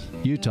guys.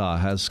 Utah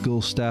has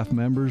school staff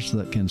members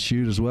that can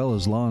shoot as well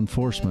as law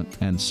enforcement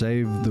and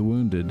save the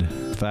wounded.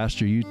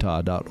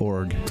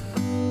 FasterUtah.org.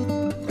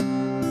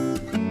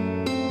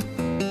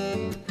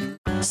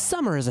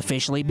 Summer has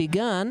officially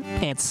begun,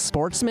 and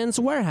Sportsman's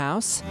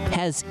Warehouse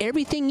has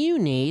everything you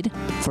need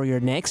for your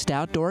next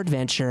outdoor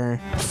adventure.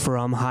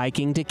 From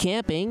hiking to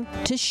camping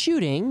to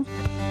shooting.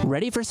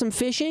 Ready for some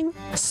fishing?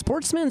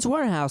 Sportsman's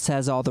Warehouse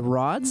has all the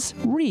rods,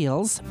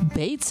 reels,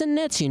 baits, and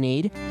nets you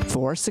need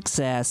for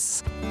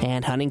success.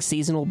 And hunting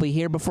season will be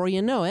here before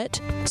you know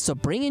it, so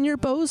bring in your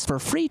bows for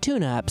free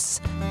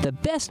tune-ups. The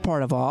best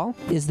part of all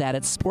is that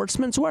at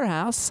Sportsman's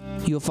Warehouse,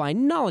 you'll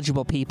find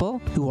knowledgeable people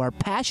who are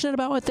passionate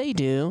about what they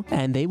do,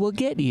 and they will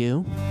get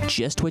you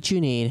just what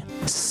you need.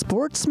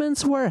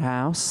 Sportsman's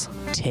Warehouse.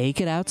 Take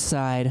it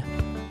outside.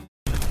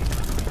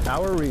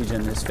 Our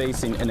region is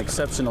facing an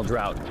exceptional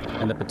drought,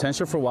 and the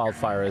potential for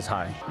wildfire is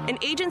high. And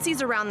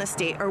agencies around the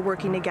state are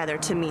working together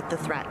to meet the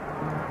threat.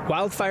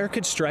 Wildfire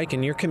could strike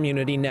in your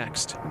community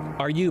next.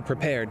 Are you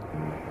prepared?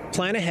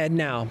 Plan ahead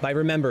now by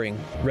remembering,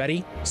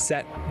 ready,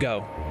 set,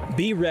 go.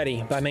 Be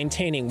ready by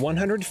maintaining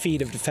 100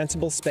 feet of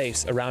defensible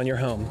space around your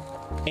home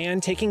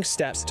and taking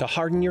steps to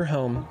harden your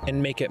home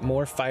and make it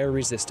more fire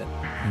resistant.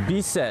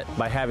 Be set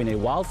by having a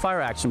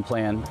wildfire action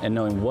plan and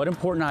knowing what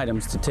important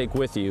items to take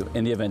with you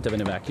in the event of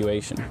an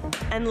evacuation.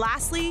 And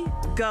lastly,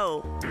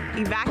 go.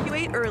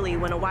 Evacuate early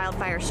when a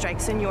wildfire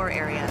strikes in your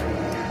area.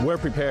 We're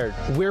prepared.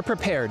 We're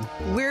prepared.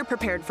 We're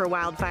prepared for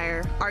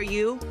wildfire. Are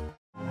you?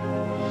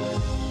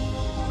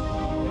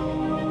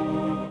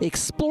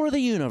 Explore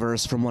the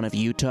universe from one of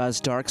Utah's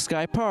dark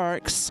sky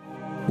parks.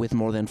 With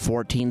more than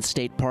 14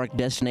 state park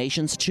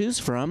destinations to choose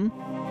from,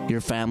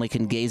 your family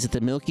can gaze at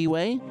the Milky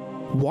Way,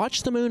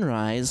 watch the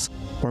moonrise,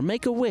 or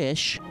make a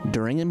wish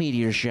during a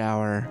meteor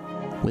shower.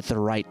 With the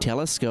right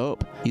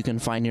telescope, you can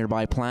find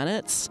nearby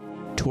planets,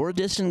 tour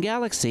distant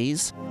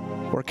galaxies,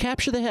 or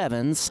capture the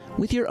heavens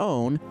with your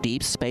own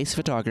deep space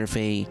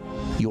photography.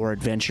 Your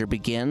adventure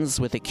begins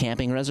with a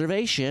camping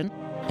reservation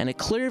and a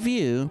clear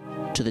view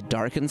to the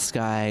darkened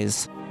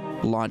skies.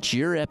 Launch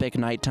your epic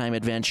nighttime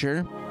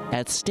adventure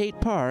at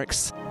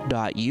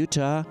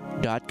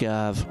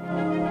stateparks.utah.gov.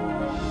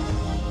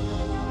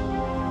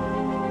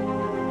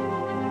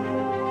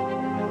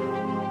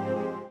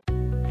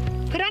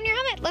 Put on your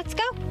helmet, let's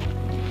go.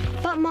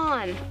 But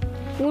Mom,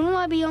 when will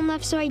I be old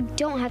enough so I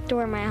don't have to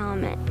wear my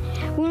helmet?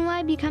 When will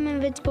I become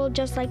invincible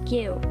just like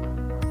you?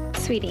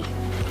 Sweetie,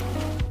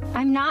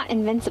 I'm not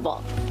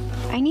invincible.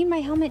 I need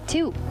my helmet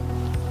too.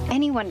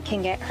 Anyone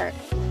can get hurt,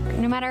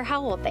 no matter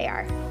how old they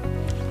are.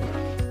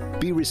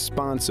 Be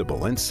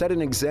responsible and set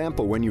an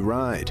example when you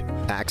ride.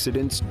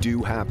 Accidents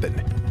do happen.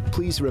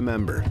 Please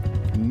remember,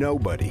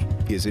 nobody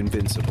is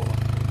invincible.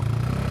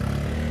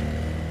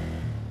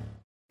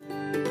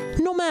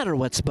 No matter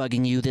what's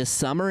bugging you this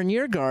summer in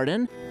your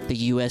garden, the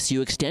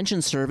USU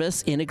Extension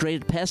Service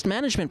Integrated Pest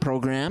Management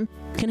Program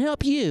can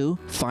help you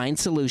find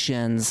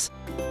solutions.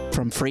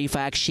 From free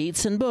fact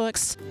sheets and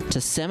books to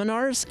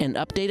seminars and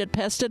updated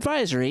pest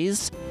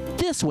advisories,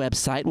 this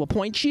website will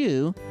point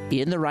you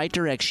in the right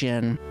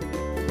direction.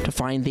 To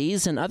find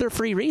these and other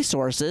free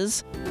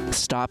resources,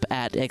 stop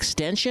at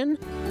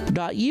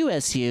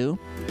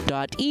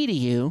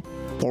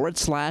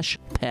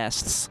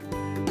extension.usu.edu/pests.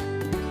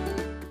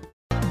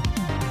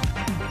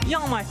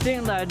 Y'all might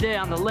think that a day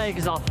on the lake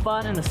is all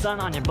fun in the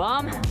sun on your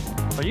bum,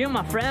 but you,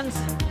 my friends,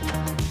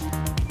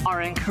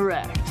 are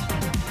incorrect.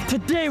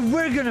 Today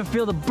we're gonna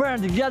feel the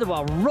burn together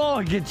while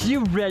Roy gets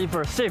you ready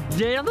for a safe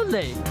day on the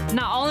lake.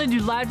 Not only do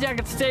life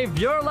jackets save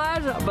your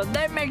lives, but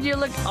they make you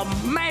look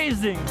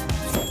amazing.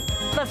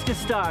 Let's get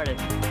started.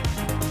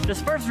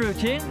 This first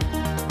routine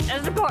is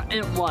an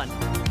important one.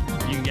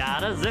 You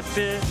gotta zip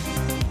it,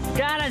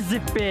 gotta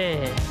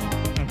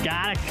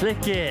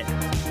click it,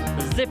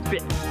 zip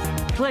it,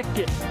 click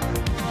it.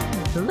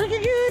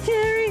 Looking good,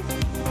 Terry.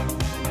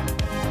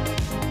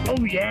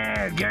 Oh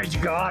yeah, guys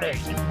got it.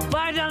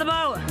 Fly down the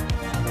boat.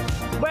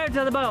 Wave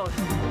to the boat.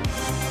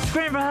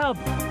 Scream for help.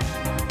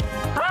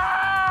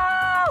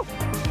 Oh!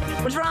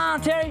 What's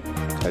wrong, Terry?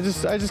 I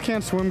just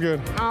can't swim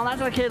good. Oh, that's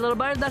okay, little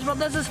buddy. That's what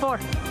this is for.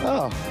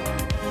 Oh.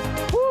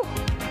 Woo!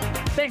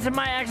 Thanks to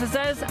my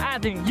exercise, I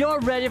think you're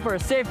ready for a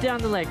safe day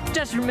on the lake.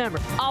 Just remember,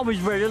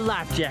 always wear your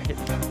life jacket.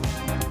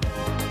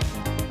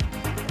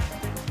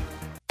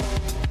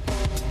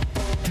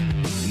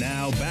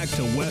 Now back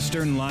to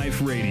Western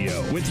Life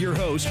Radio with your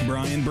host,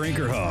 Brian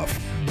Brinkerhoff.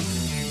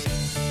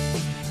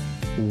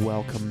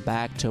 Welcome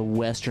back to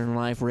Western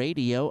Life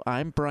Radio.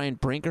 I'm Brian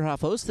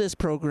Brinkerhoff, host of this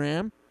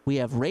program. We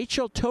have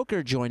Rachel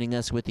Toker joining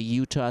us with the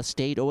Utah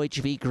State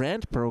OHV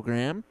Grant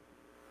Program.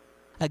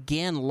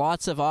 Again,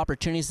 lots of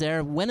opportunities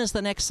there. When is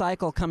the next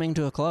cycle coming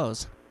to a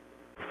close?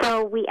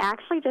 So we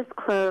actually just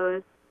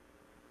closed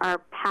our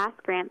past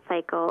grant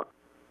cycle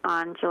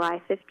on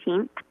July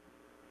 15th.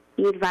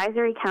 The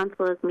Advisory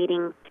Council is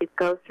meeting to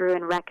go through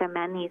and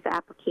recommend these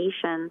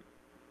applications,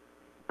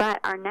 but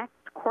our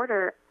next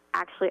quarter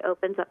actually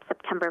opens up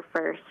September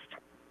 1st.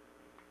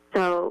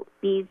 So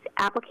these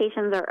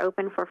applications are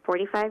open for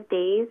 45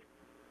 days,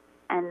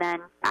 and then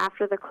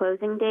after the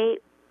closing date,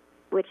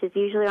 which is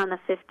usually on the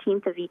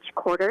 15th of each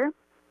quarter,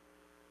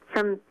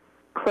 from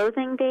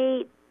closing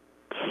date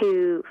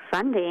to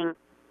funding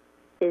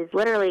is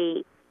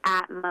literally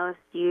at most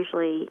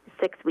usually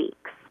 6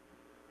 weeks.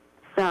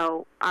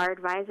 So our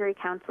Advisory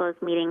Council is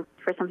meeting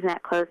for something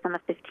that closed on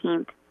the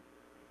 15th,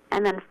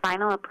 and then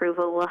final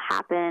approval will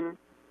happen,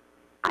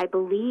 I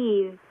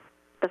believe,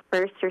 the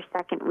first or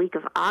second week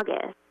of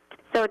August.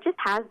 So it just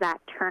has that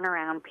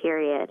turnaround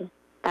period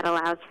that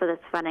allows for this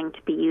funding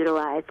to be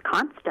utilized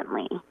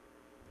constantly.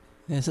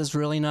 This is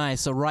really nice.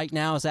 So right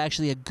now is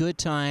actually a good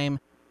time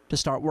to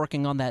start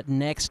working on that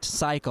next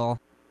cycle.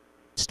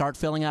 Start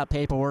filling out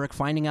paperwork,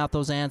 finding out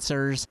those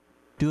answers,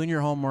 doing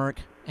your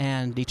homework,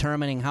 and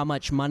determining how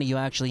much money you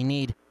actually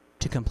need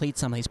to complete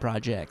some of these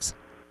projects.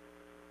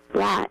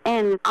 Yeah,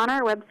 and on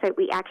our website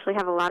we actually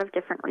have a lot of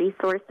different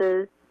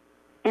resources.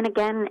 And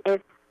again,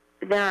 if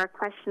there are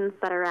questions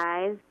that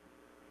arise,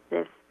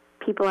 if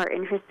people are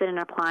interested in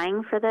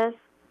applying for this,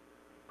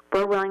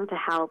 we're willing to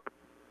help.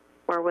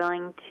 We're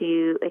willing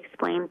to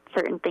explain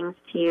certain things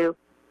to you.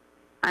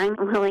 I'm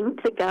willing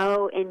to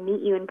go and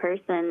meet you in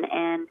person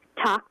and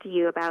talk to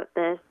you about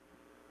this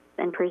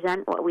and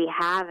present what we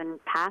have in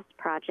past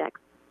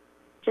projects,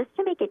 just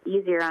to make it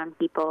easier on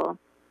people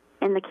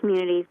in the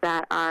communities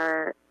that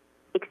are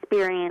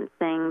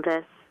experiencing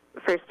this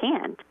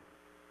firsthand.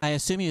 I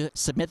assume you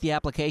submit the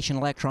application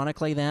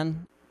electronically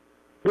then?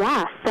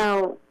 Yeah,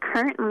 so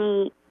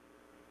currently,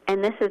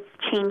 and this is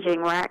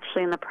changing, we're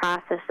actually in the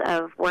process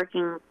of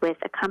working with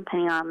a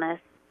company on this.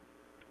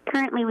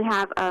 Currently we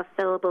have a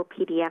fillable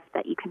PDF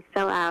that you can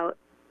fill out,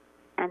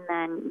 and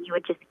then you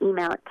would just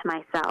email it to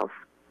myself.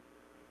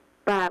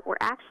 But we're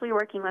actually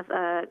working with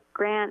a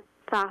grant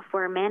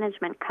software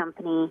management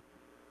company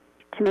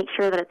to make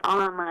sure that it's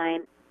all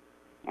online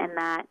and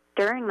that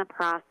during the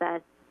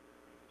process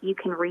you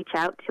can reach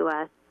out to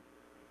us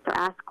to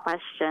ask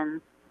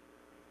questions,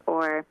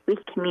 or we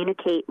can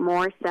communicate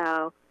more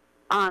so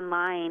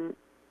online,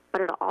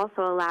 but it'll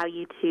also allow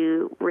you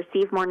to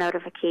receive more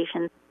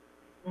notifications,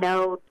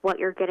 know what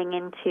you're getting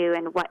into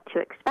and what to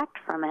expect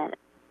from it.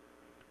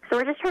 So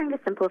we're just trying to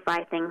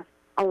simplify things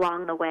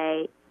along the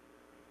way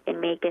and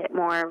make it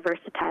more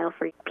versatile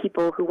for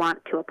people who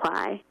want to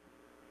apply.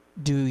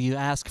 Do you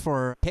ask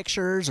for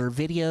pictures or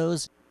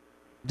videos?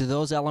 Do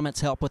those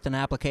elements help with an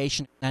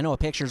application? I know a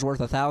picture's worth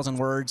 1,000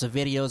 words, a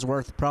video's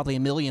worth probably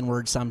 1,000,000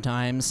 words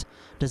sometimes.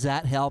 Does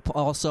that help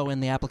also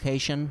in the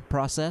application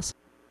process?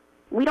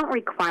 We don't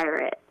require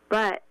it,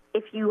 but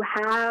if you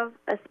have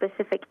a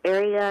specific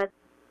area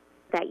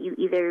that you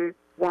either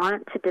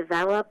want to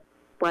develop,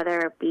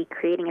 whether it be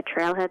creating a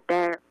trailhead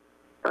there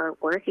or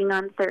working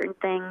on certain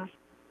things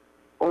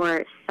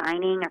or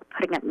signing or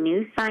putting up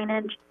new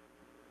signage,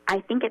 I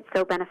think it's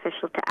so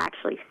beneficial to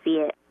actually see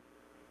it.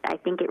 I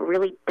think it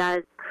really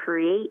does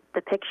create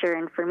the picture,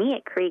 and for me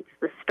it creates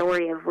the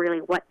story of really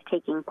what's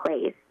taking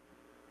place.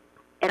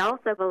 It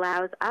also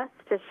allows us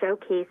to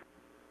showcase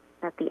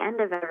at the end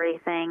of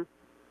everything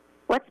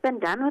what's been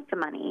done with the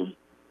money,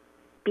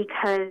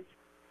 because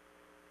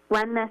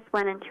when this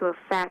went into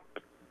effect,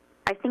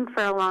 I think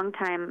for a long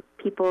time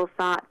people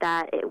thought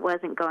that it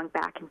wasn't going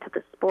back into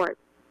the sport,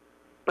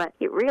 but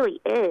it really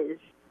is,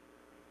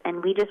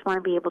 and we just want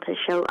to be able to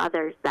show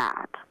others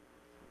that.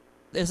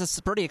 This is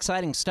pretty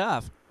exciting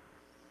stuff.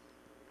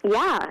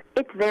 Yeah,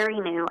 it's very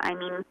new. I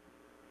mean,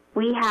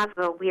 we have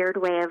a weird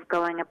way of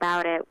going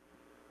about it.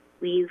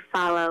 We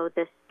follow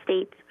the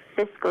state's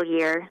fiscal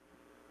year,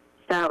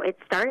 so it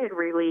started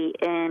really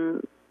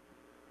in,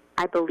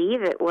 I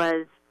believe it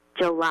was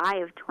July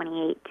of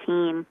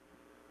 2018.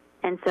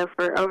 And so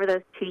for over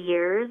those 2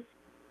 years,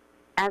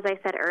 as I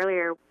said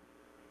earlier,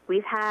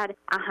 we've had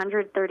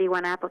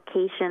 131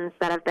 applications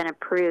that have been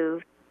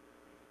approved,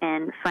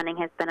 and funding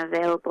has been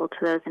available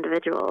to those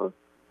individuals.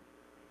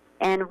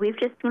 And we've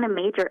just seen a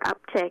major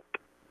uptick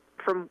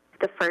from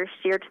the first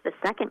year to the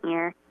second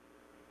year.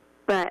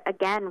 But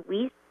again,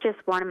 we just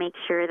want to make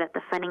sure that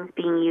the funding's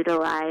being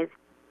utilized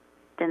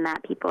and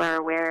that people are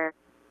aware,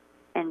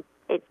 and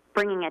it's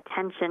bringing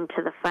attention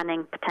to the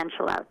funding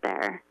potential out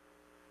there.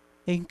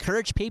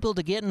 Encourage people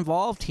to get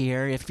involved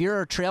here. If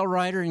you're a trail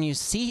rider and you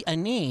see a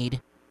need,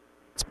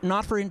 it's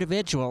not for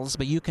individuals,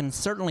 but you can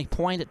certainly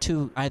point it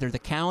to either the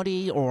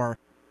county or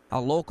a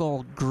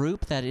local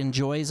group that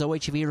enjoys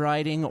OHV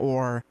riding,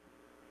 or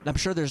I'm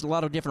sure there's a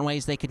lot of different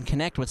ways they can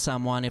connect with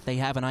someone if they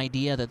have an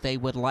idea that they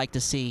would like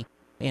to see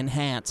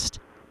enhanced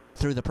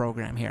through the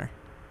program here.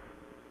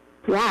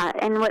 Yeah,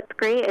 and what's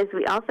great is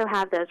we also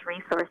have those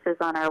resources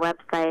on our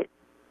website.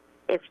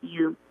 If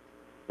you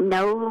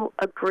know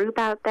a group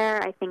out there,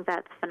 I think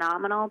that's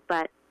phenomenal,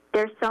 but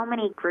there's so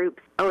many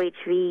groups,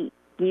 OHV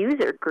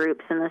user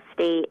groups in the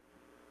state.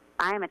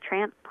 I am a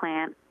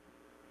transplant,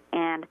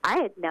 and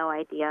I had no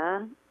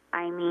idea.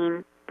 I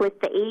mean, with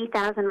the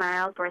 80,000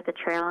 miles worth of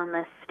trail in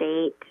this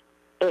state,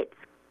 it's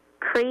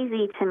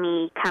crazy to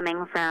me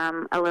coming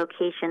from a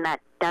location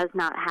that does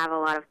not have a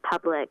lot of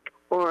public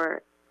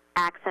or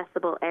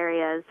accessible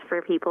areas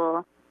for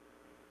people.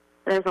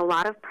 There's a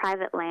lot of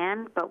private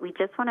land, but we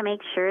just want to make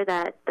sure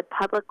that the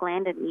public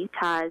land in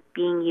Utah is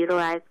being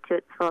utilized to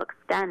its full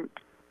extent,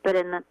 but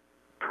in the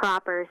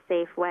proper,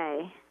 safe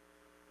way.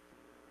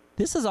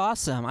 This is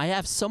awesome. I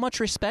have so much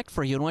respect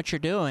for you and what you're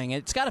doing.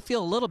 It's got to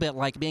feel a little bit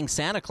like being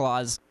Santa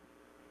Claus.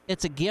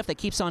 It's a gift that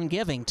keeps on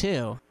giving,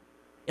 too.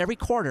 Every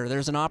quarter,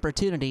 there's an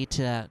opportunity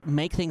to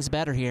make things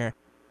better here.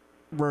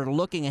 We're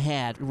looking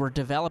ahead. We're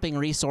developing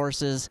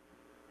resources.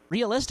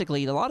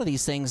 Realistically, a lot of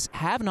these things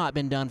have not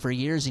been done for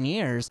years and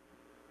years.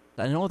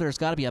 I know there's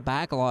got to be a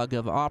backlog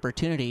of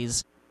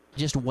opportunities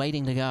just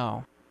waiting to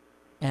go.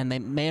 And they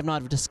may have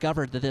not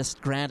discovered that this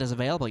grant is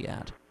available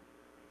yet.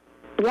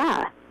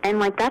 Yeah,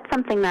 and that's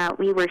something that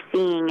we were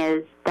seeing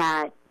is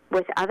that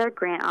with other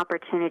grant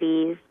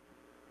opportunities,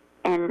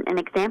 and an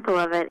example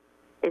of it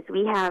is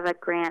we have a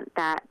grant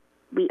that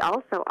we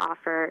also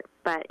offer,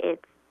 but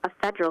it's a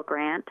federal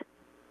grant,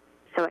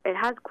 so it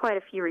has quite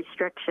a few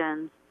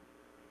restrictions.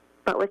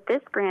 But with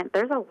this grant,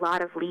 there's a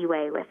lot of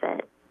leeway with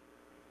it.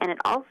 And it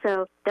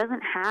also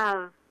doesn't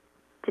have,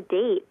 to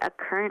date, a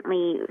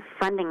currently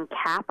funding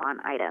cap on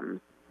items.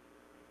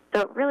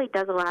 So it really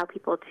does allow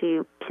people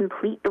to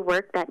complete the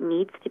work that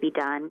needs to be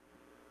done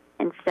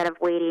instead of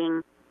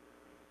waiting,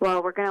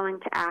 well, we're going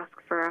to ask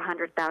for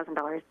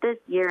 $100,000 this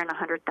year and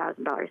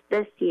 $100,000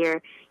 this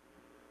year.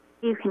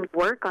 You can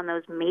work on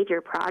those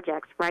major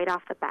projects right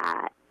off the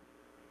bat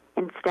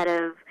instead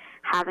of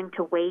having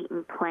to wait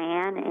and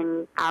plan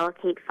and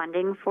allocate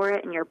funding for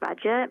it in your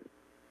budget.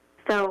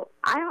 So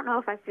I don't know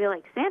if I feel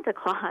like Santa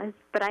Claus,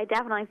 but I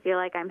definitely feel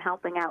like I'm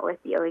helping out with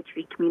the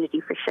OHV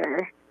community for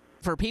sure.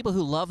 For people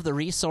who love the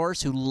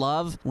resource, who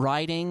love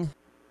writing,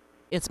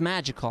 it's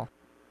magical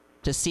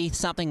to see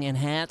something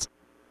enhanced,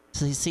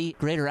 to see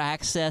greater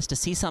access, to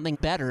see something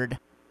bettered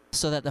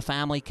so that the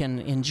family can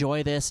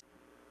enjoy this.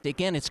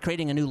 Again, it's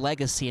creating a new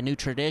legacy, a new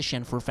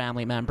tradition for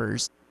family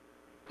members.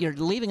 You're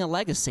leaving a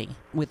legacy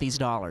with these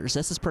dollars.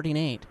 This is pretty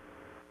neat.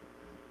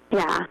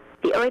 Yeah,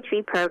 the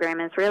OHV program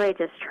is really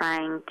just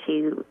trying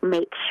to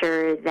make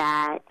sure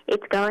that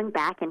it's going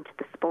back into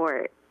the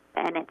sport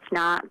and it's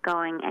not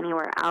going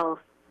anywhere else.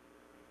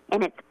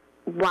 And it's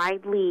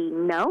widely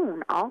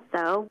known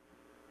also.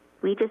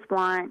 We just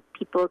want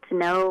people to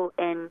know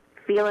and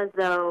feel as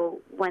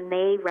though when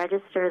they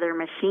register their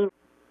machine,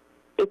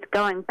 it's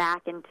going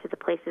back into the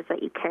places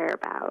that you care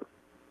about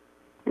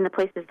and the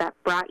places that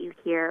brought you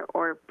here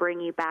or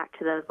bring you back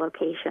to those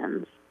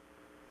locations.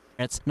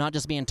 It's not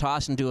just being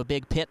tossed into a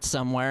big pit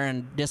somewhere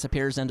and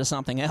disappears into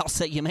something else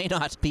that you may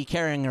not be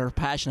caring or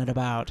passionate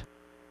about.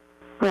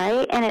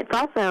 Right, and it's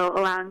also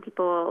allowing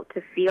people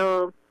to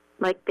feel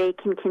like they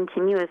can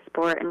continue a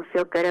sport and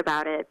feel good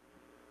about it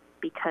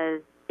because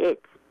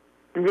it's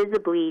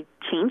visibly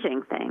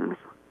changing things.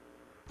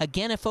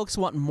 Again, if folks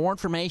want more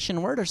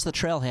information, where does the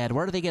trailhead?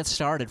 Where do they get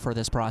started for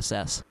this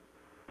process?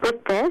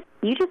 With this,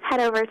 you just head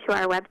over to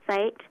our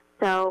website.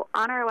 So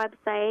on our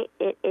website,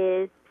 it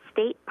is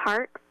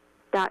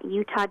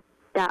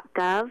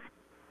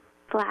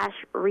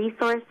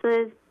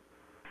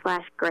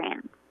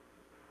stateparks.utah.gov/resources/grants.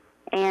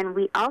 And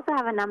we also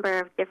have a number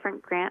of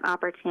different grant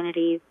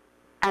opportunities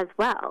as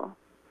well,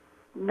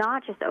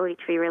 not just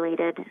OHV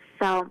related.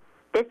 So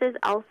this is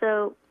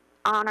also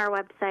on our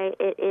website.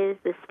 It is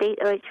the State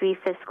OHV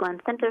Fiscal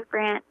Incentive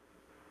Grant,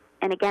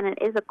 and again, it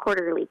is a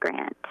quarterly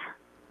grant.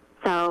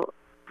 So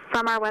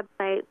from our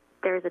website,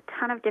 there's a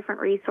ton of different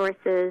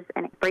resources,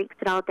 and it breaks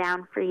it all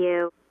down for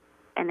you,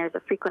 and there's a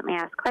frequently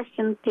asked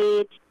questions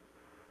page,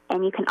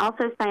 and you can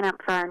also sign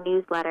up for our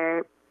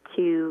newsletter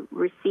to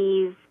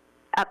receive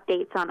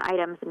updates on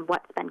items and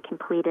what's been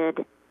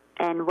completed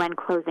and when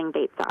closing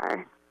dates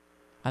are.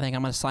 I think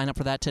I'm going to sign up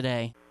for that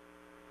today.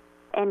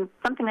 And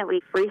something that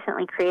we've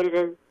recently created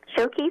is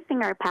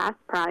showcasing our past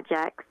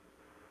projects.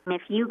 And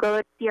if you go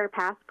to see our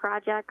past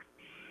projects,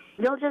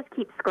 you'll just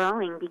keep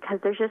scrolling because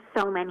there's just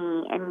so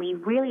many, and we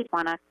really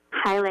want to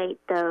highlight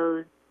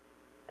those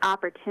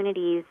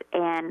opportunities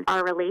and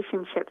our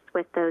relationships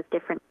with those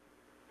different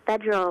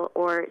federal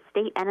or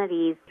state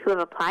entities who have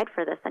applied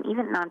for this, and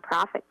even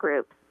nonprofit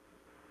groups,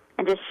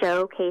 and just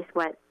showcase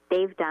what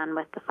they've done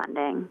with the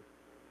funding.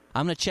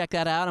 I'm going to check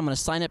that out. I'm going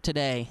to sign up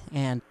today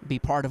and be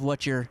part of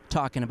what you're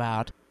talking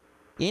about.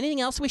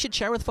 Anything else we should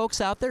share with folks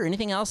out there?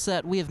 Anything else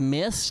that we have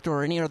missed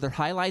or any other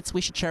highlights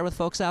we should share with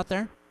folks out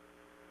there?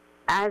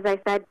 As I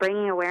said,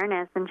 bringing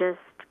awareness and just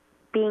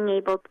being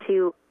able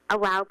to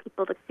allow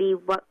people to see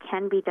what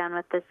can be done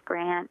with this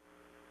grant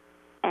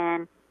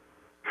and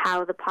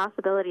how the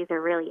possibilities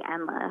are really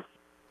endless.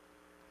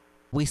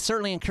 We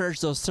certainly encourage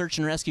those search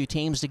and rescue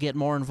teams to get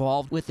more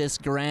involved with this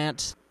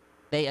grant.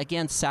 They,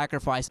 again,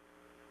 sacrifice.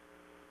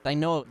 I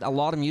know a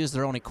lot of them use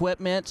their own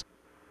equipment.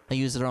 They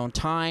use their own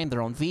time,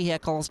 their own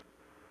vehicles.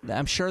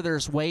 I'm sure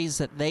there's ways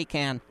that they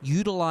can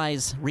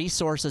utilize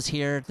resources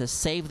here to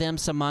save them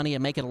some money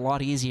and make it a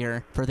lot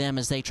easier for them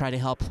as they try to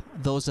help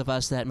those of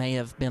us that may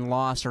have been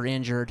lost or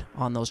injured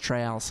on those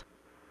trails.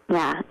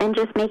 Yeah, and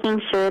just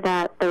making sure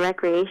that the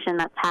recreation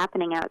that's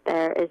happening out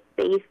there is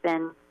safe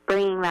and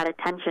bringing that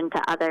attention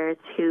to others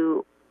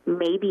who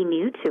may be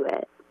new to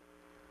it.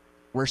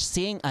 We're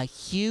seeing a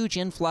huge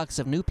influx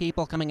of new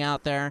people coming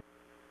out there.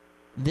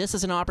 This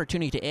is an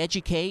opportunity to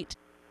educate.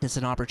 It's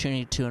an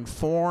opportunity to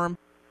inform.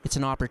 It's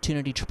an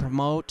opportunity to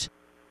promote,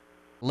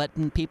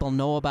 letting people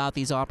know about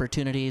these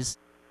opportunities.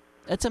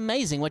 It's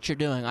amazing what you're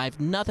doing. I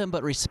have nothing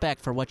but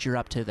respect for what you're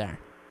up to there.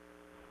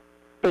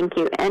 Thank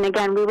you. And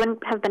again, we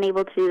wouldn't have been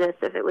able to do this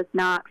if it was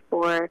not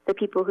for the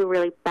people who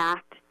really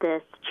backed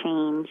this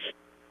change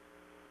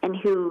and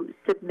who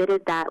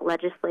submitted that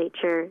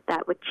legislature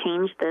that would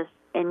change this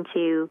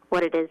into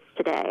what it is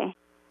today.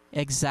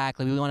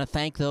 Exactly. We want to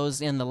thank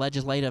those in the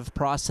legislative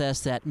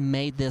process that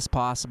made this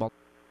possible,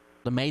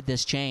 that made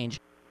this change.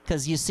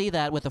 Because you see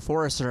that with the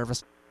Forest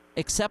Service,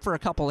 except for a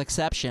couple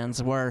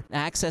exceptions where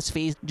access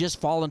fees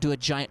just fall into a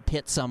giant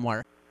pit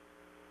somewhere.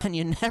 And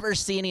you never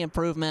see any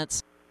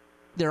improvements.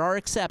 There are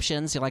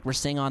exceptions, like we're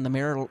seeing on the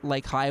Mirror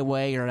Lake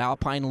Highway or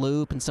Alpine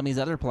Loop and some of these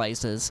other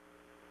places.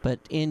 But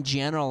in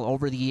general,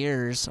 over the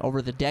years,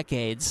 over the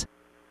decades,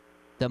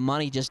 the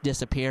money just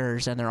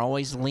disappears and they're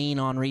always lean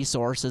on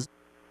resources.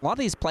 A lot of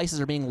these places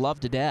are being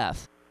loved to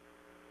death.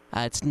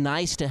 It's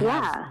nice to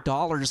have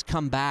dollars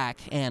come back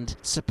and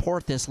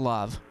support this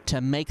love to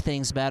make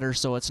things better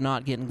so it's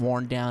not getting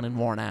worn down and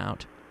worn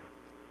out.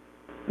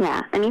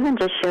 Yeah, and even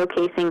just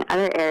showcasing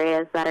other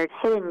areas that are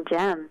hidden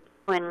gems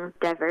when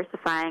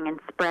diversifying and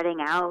spreading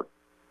out,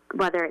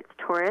 whether it's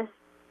tourists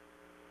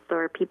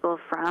or people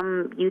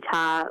from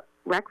Utah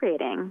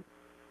recreating.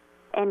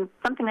 And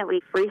something that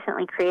we've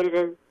recently created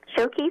is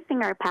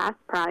showcasing our past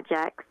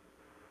projects.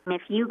 And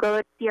if you go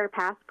to see our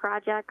past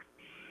projects,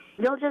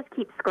 you'll just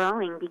keep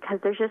scrolling because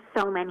there's just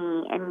so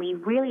many, and we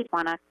really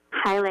want to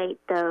highlight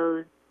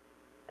those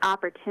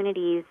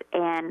opportunities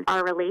and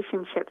our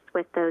relationships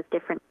with those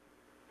different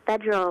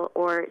federal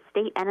or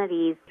state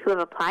entities who have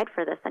applied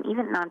for this, and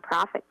even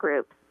nonprofit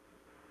groups,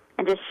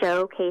 and just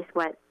showcase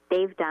what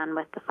they've done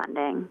with the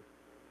funding.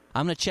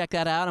 I'm going to check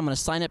that out. I'm going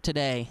to sign up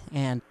today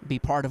and be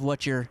part of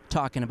what you're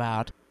talking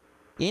about.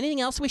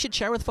 Anything else we should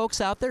share with folks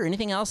out there?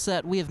 Anything else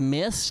that we have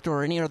missed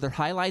or any other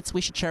highlights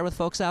we should share with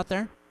folks out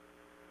there?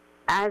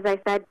 As I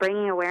said,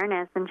 bringing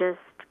awareness and just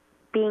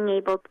being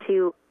able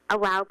to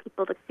allow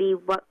people to see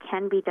what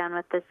can be done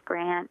with this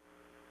grant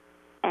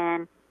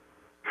and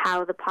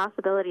how the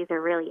possibilities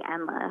are really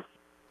endless.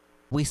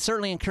 We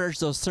certainly encourage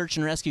those search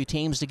and rescue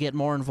teams to get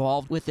more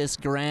involved with this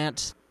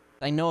grant.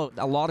 I know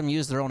a lot of them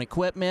use their own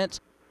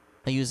equipment.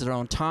 They use their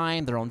own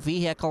time, their own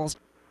vehicles.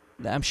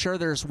 I'm sure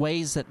there's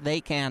ways that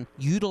they can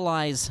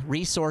utilize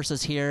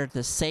resources here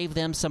to save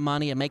them some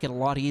money and make it a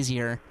lot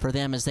easier for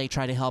them as they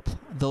try to help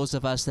those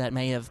of us that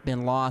may have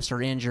been lost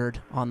or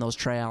injured on those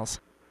trails.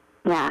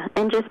 Yeah,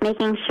 and just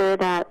making sure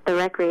that the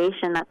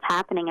recreation that's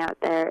happening out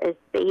there is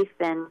safe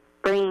and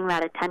bringing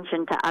that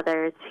attention to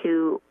others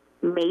who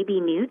may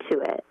be new to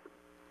it.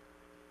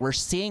 We're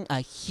seeing a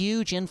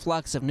huge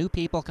influx of new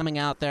people coming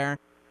out there.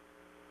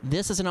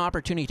 This is an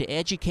opportunity to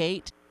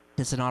educate.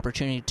 It's an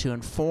opportunity to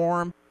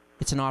inform.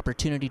 It's an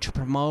opportunity to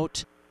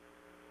promote,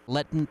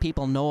 letting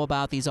people know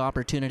about these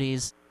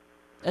opportunities.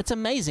 It's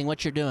amazing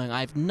what you're doing. I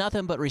have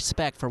nothing but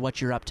respect for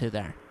what you're up to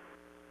there.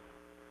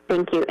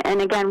 Thank you.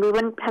 And again, we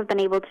wouldn't have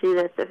been able to do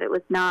this if it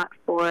was not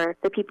for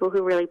the people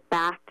who really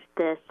backed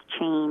this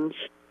change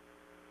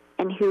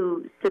and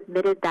who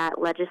submitted that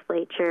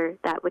legislature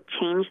that would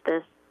change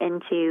this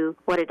into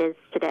what it is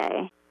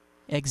today.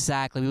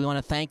 Exactly. We want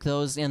to thank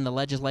those in the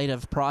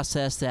legislative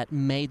process that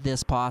made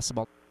this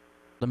possible,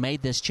 that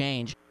made this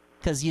change.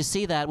 Because you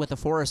see that with the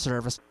Forest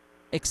Service,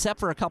 except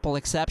for a couple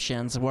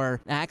exceptions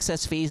where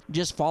access fees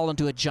just fall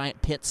into a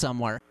giant pit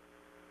somewhere.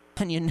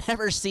 And you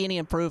never see any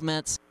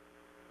improvements.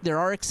 There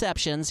are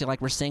exceptions,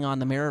 like we're seeing on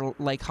the Mirror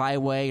Lake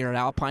Highway or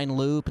Alpine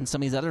Loop and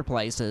some of these other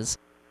places.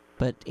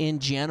 But in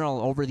general,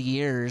 over the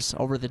years,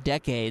 over the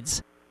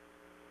decades,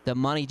 the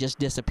money just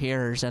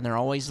disappears and they're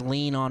always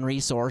lean on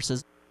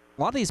resources.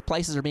 A lot of these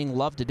places are being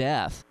loved to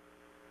death.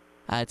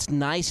 It's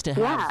nice to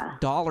have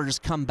dollars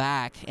come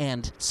back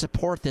and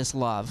support this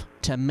love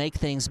to make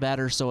things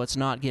better so it's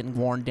not getting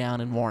worn down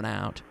and worn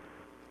out.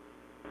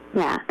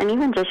 Yeah, and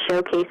even just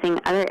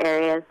showcasing other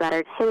areas that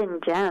are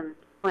hidden gems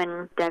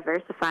when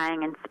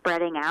diversifying and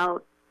spreading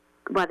out,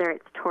 whether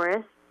it's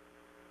tourists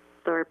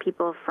or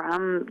people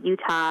from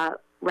Utah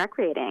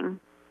recreating.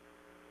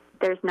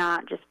 There's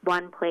not just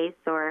one place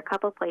or a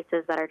couple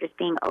places that are just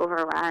being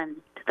overrun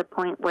to the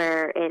point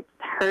where it's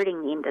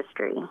hurting the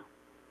industry.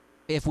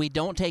 If we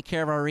don't take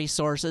care of our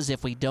resources,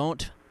 if we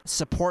don't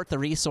support the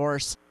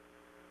resource,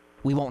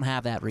 we won't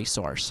have that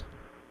resource.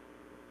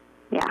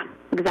 Yeah,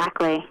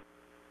 exactly.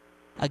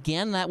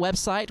 Again, that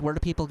website, where do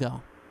people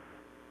go?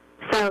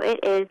 So it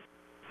is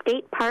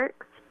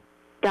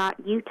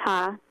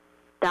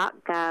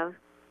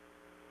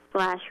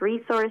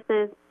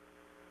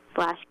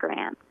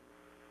stateparks.utah.gov/resources/grants.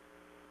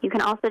 You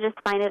can also just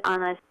find it on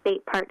the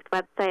State Parks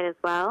website as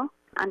well,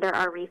 under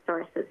our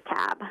Resources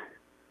tab.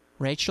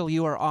 Rachel,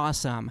 you are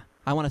awesome.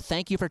 I want to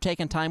thank you for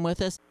taking time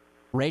with us.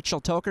 Rachel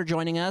Toker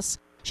joining us.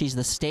 She's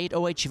the State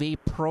OHV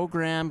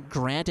Program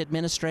Grant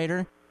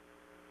Administrator.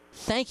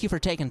 Thank you for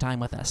taking time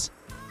with us.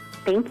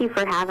 Thank you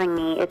for having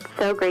me. It's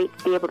so great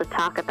to be able to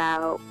talk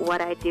about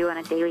what I do on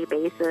a daily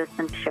basis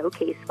and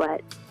showcase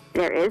what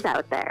there is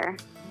out there.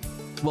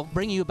 We'll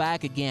bring you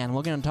back again.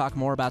 We're going to talk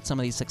more about some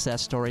of these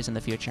success stories in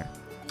the future.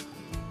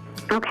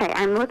 Okay,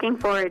 I'm looking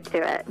forward to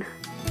it.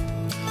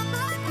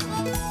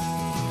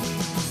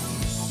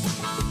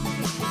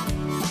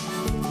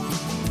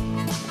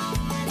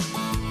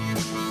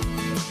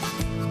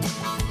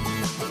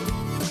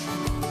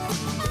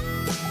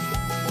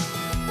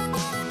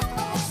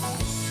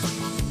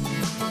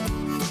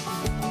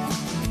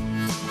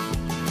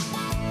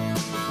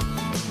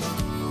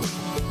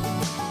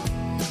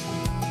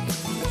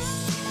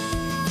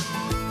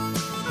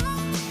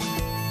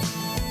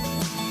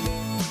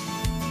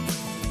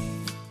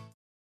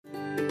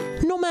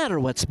 No matter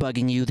what's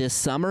bugging you this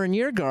summer in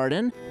your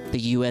garden, the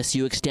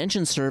USU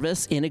Extension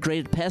Service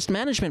Integrated Pest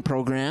Management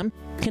Program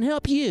can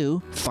help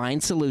you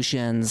find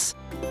solutions.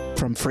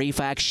 From free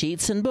fact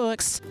sheets and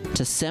books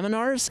to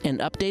seminars and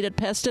updated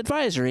pest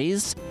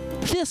advisories,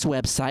 this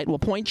website will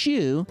point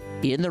you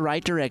in the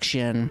right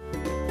direction.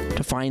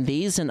 To find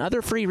these and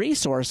other free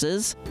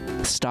resources,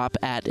 stop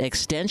at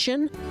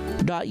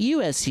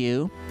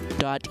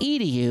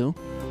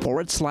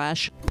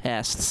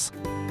extension.usu.edu/pests.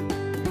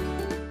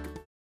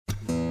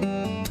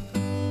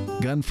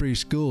 Gun-free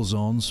school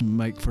zones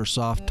make for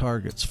soft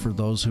targets for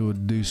those who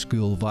would do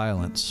school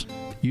violence.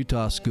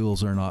 Utah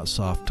schools are not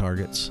soft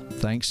targets,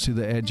 thanks to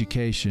the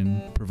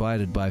education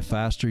provided by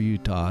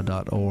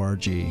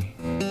fasterutah.org.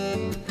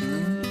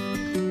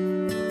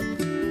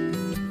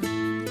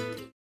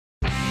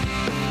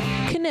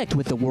 Connect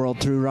with the world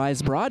through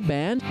Rise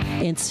Broadband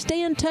and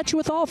stay in touch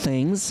with all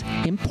things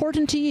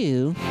important to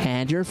you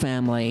and your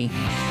family.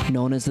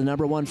 Known as the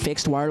 #1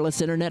 fixed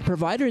wireless internet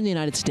provider in the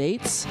United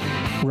States,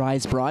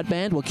 Rise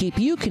Broadband will keep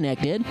you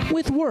connected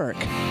with work,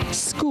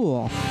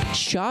 school,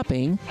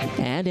 shopping,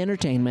 and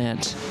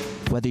entertainment.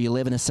 Whether you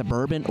live in a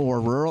suburban or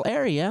rural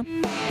area,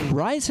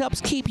 Rise helps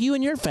keep you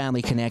and your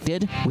family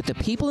connected with the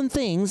people and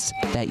things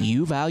that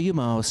you value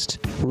most.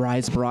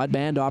 Rise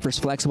Broadband offers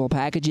flexible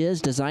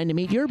packages designed to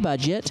meet your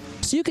budget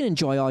so you can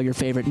enjoy all your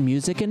favorite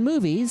music and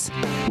movies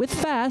with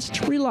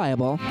fast,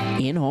 reliable,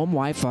 in-home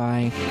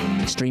Wi-Fi.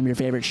 Stream your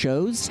favorite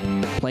shows,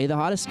 play the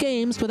hottest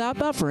games without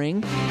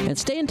buffering, and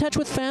stay in touch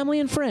with family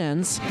and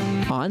friends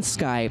on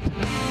Skype.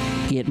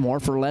 Get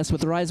more for less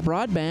with Rise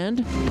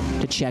Broadband.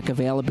 To check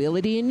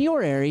availability in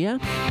your area,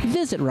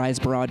 visit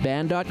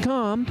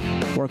risebroadband.com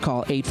or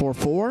call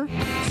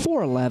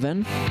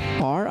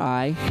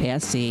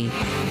 844-411-RISE.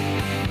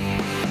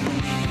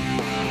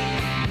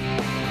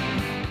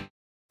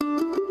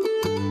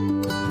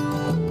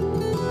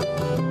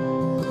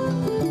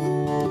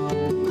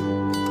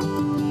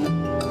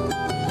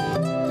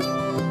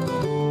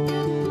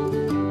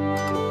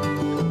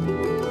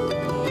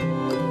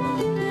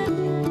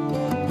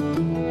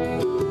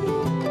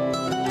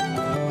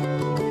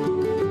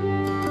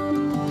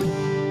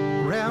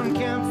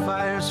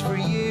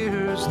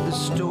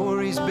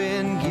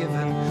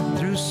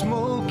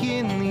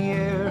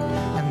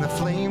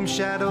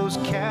 Shadows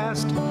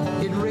cast,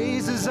 it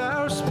raises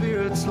our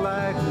spirits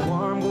like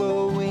warm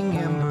glowing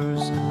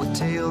embers with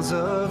tales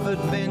of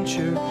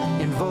adventure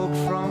invoked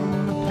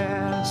from the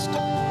past.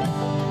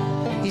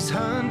 He's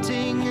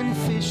hunting and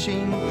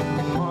fishing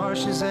in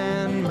marshes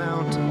and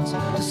mountains,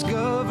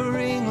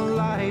 discovering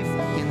life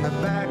in the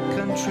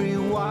backcountry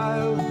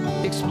wild,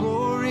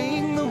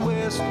 exploring the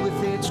West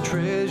with its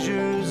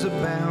treasures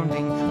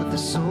abounding, with the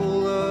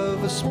soul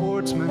of a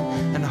sportsman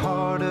and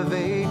heart of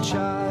a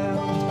child.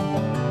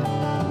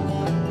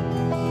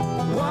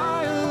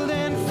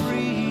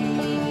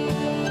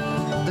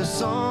 The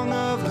song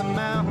of the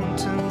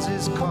mountains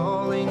is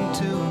calling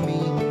to me.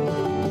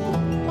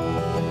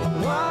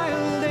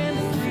 Wild and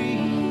free,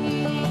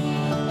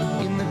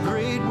 in the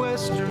great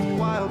western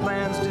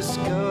wildlands,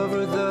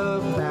 discover the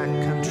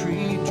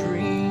backcountry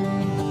dream.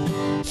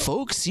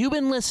 Folks, you've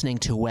been listening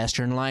to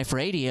Western Life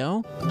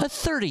Radio, a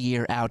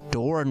 30-year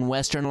outdoor and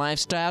Western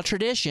lifestyle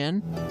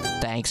tradition.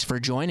 Thanks for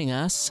joining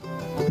us.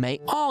 May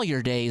all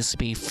your days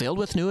be filled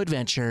with new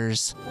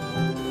adventures.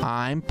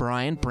 I'm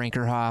Brian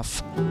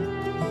Brinkerhoff.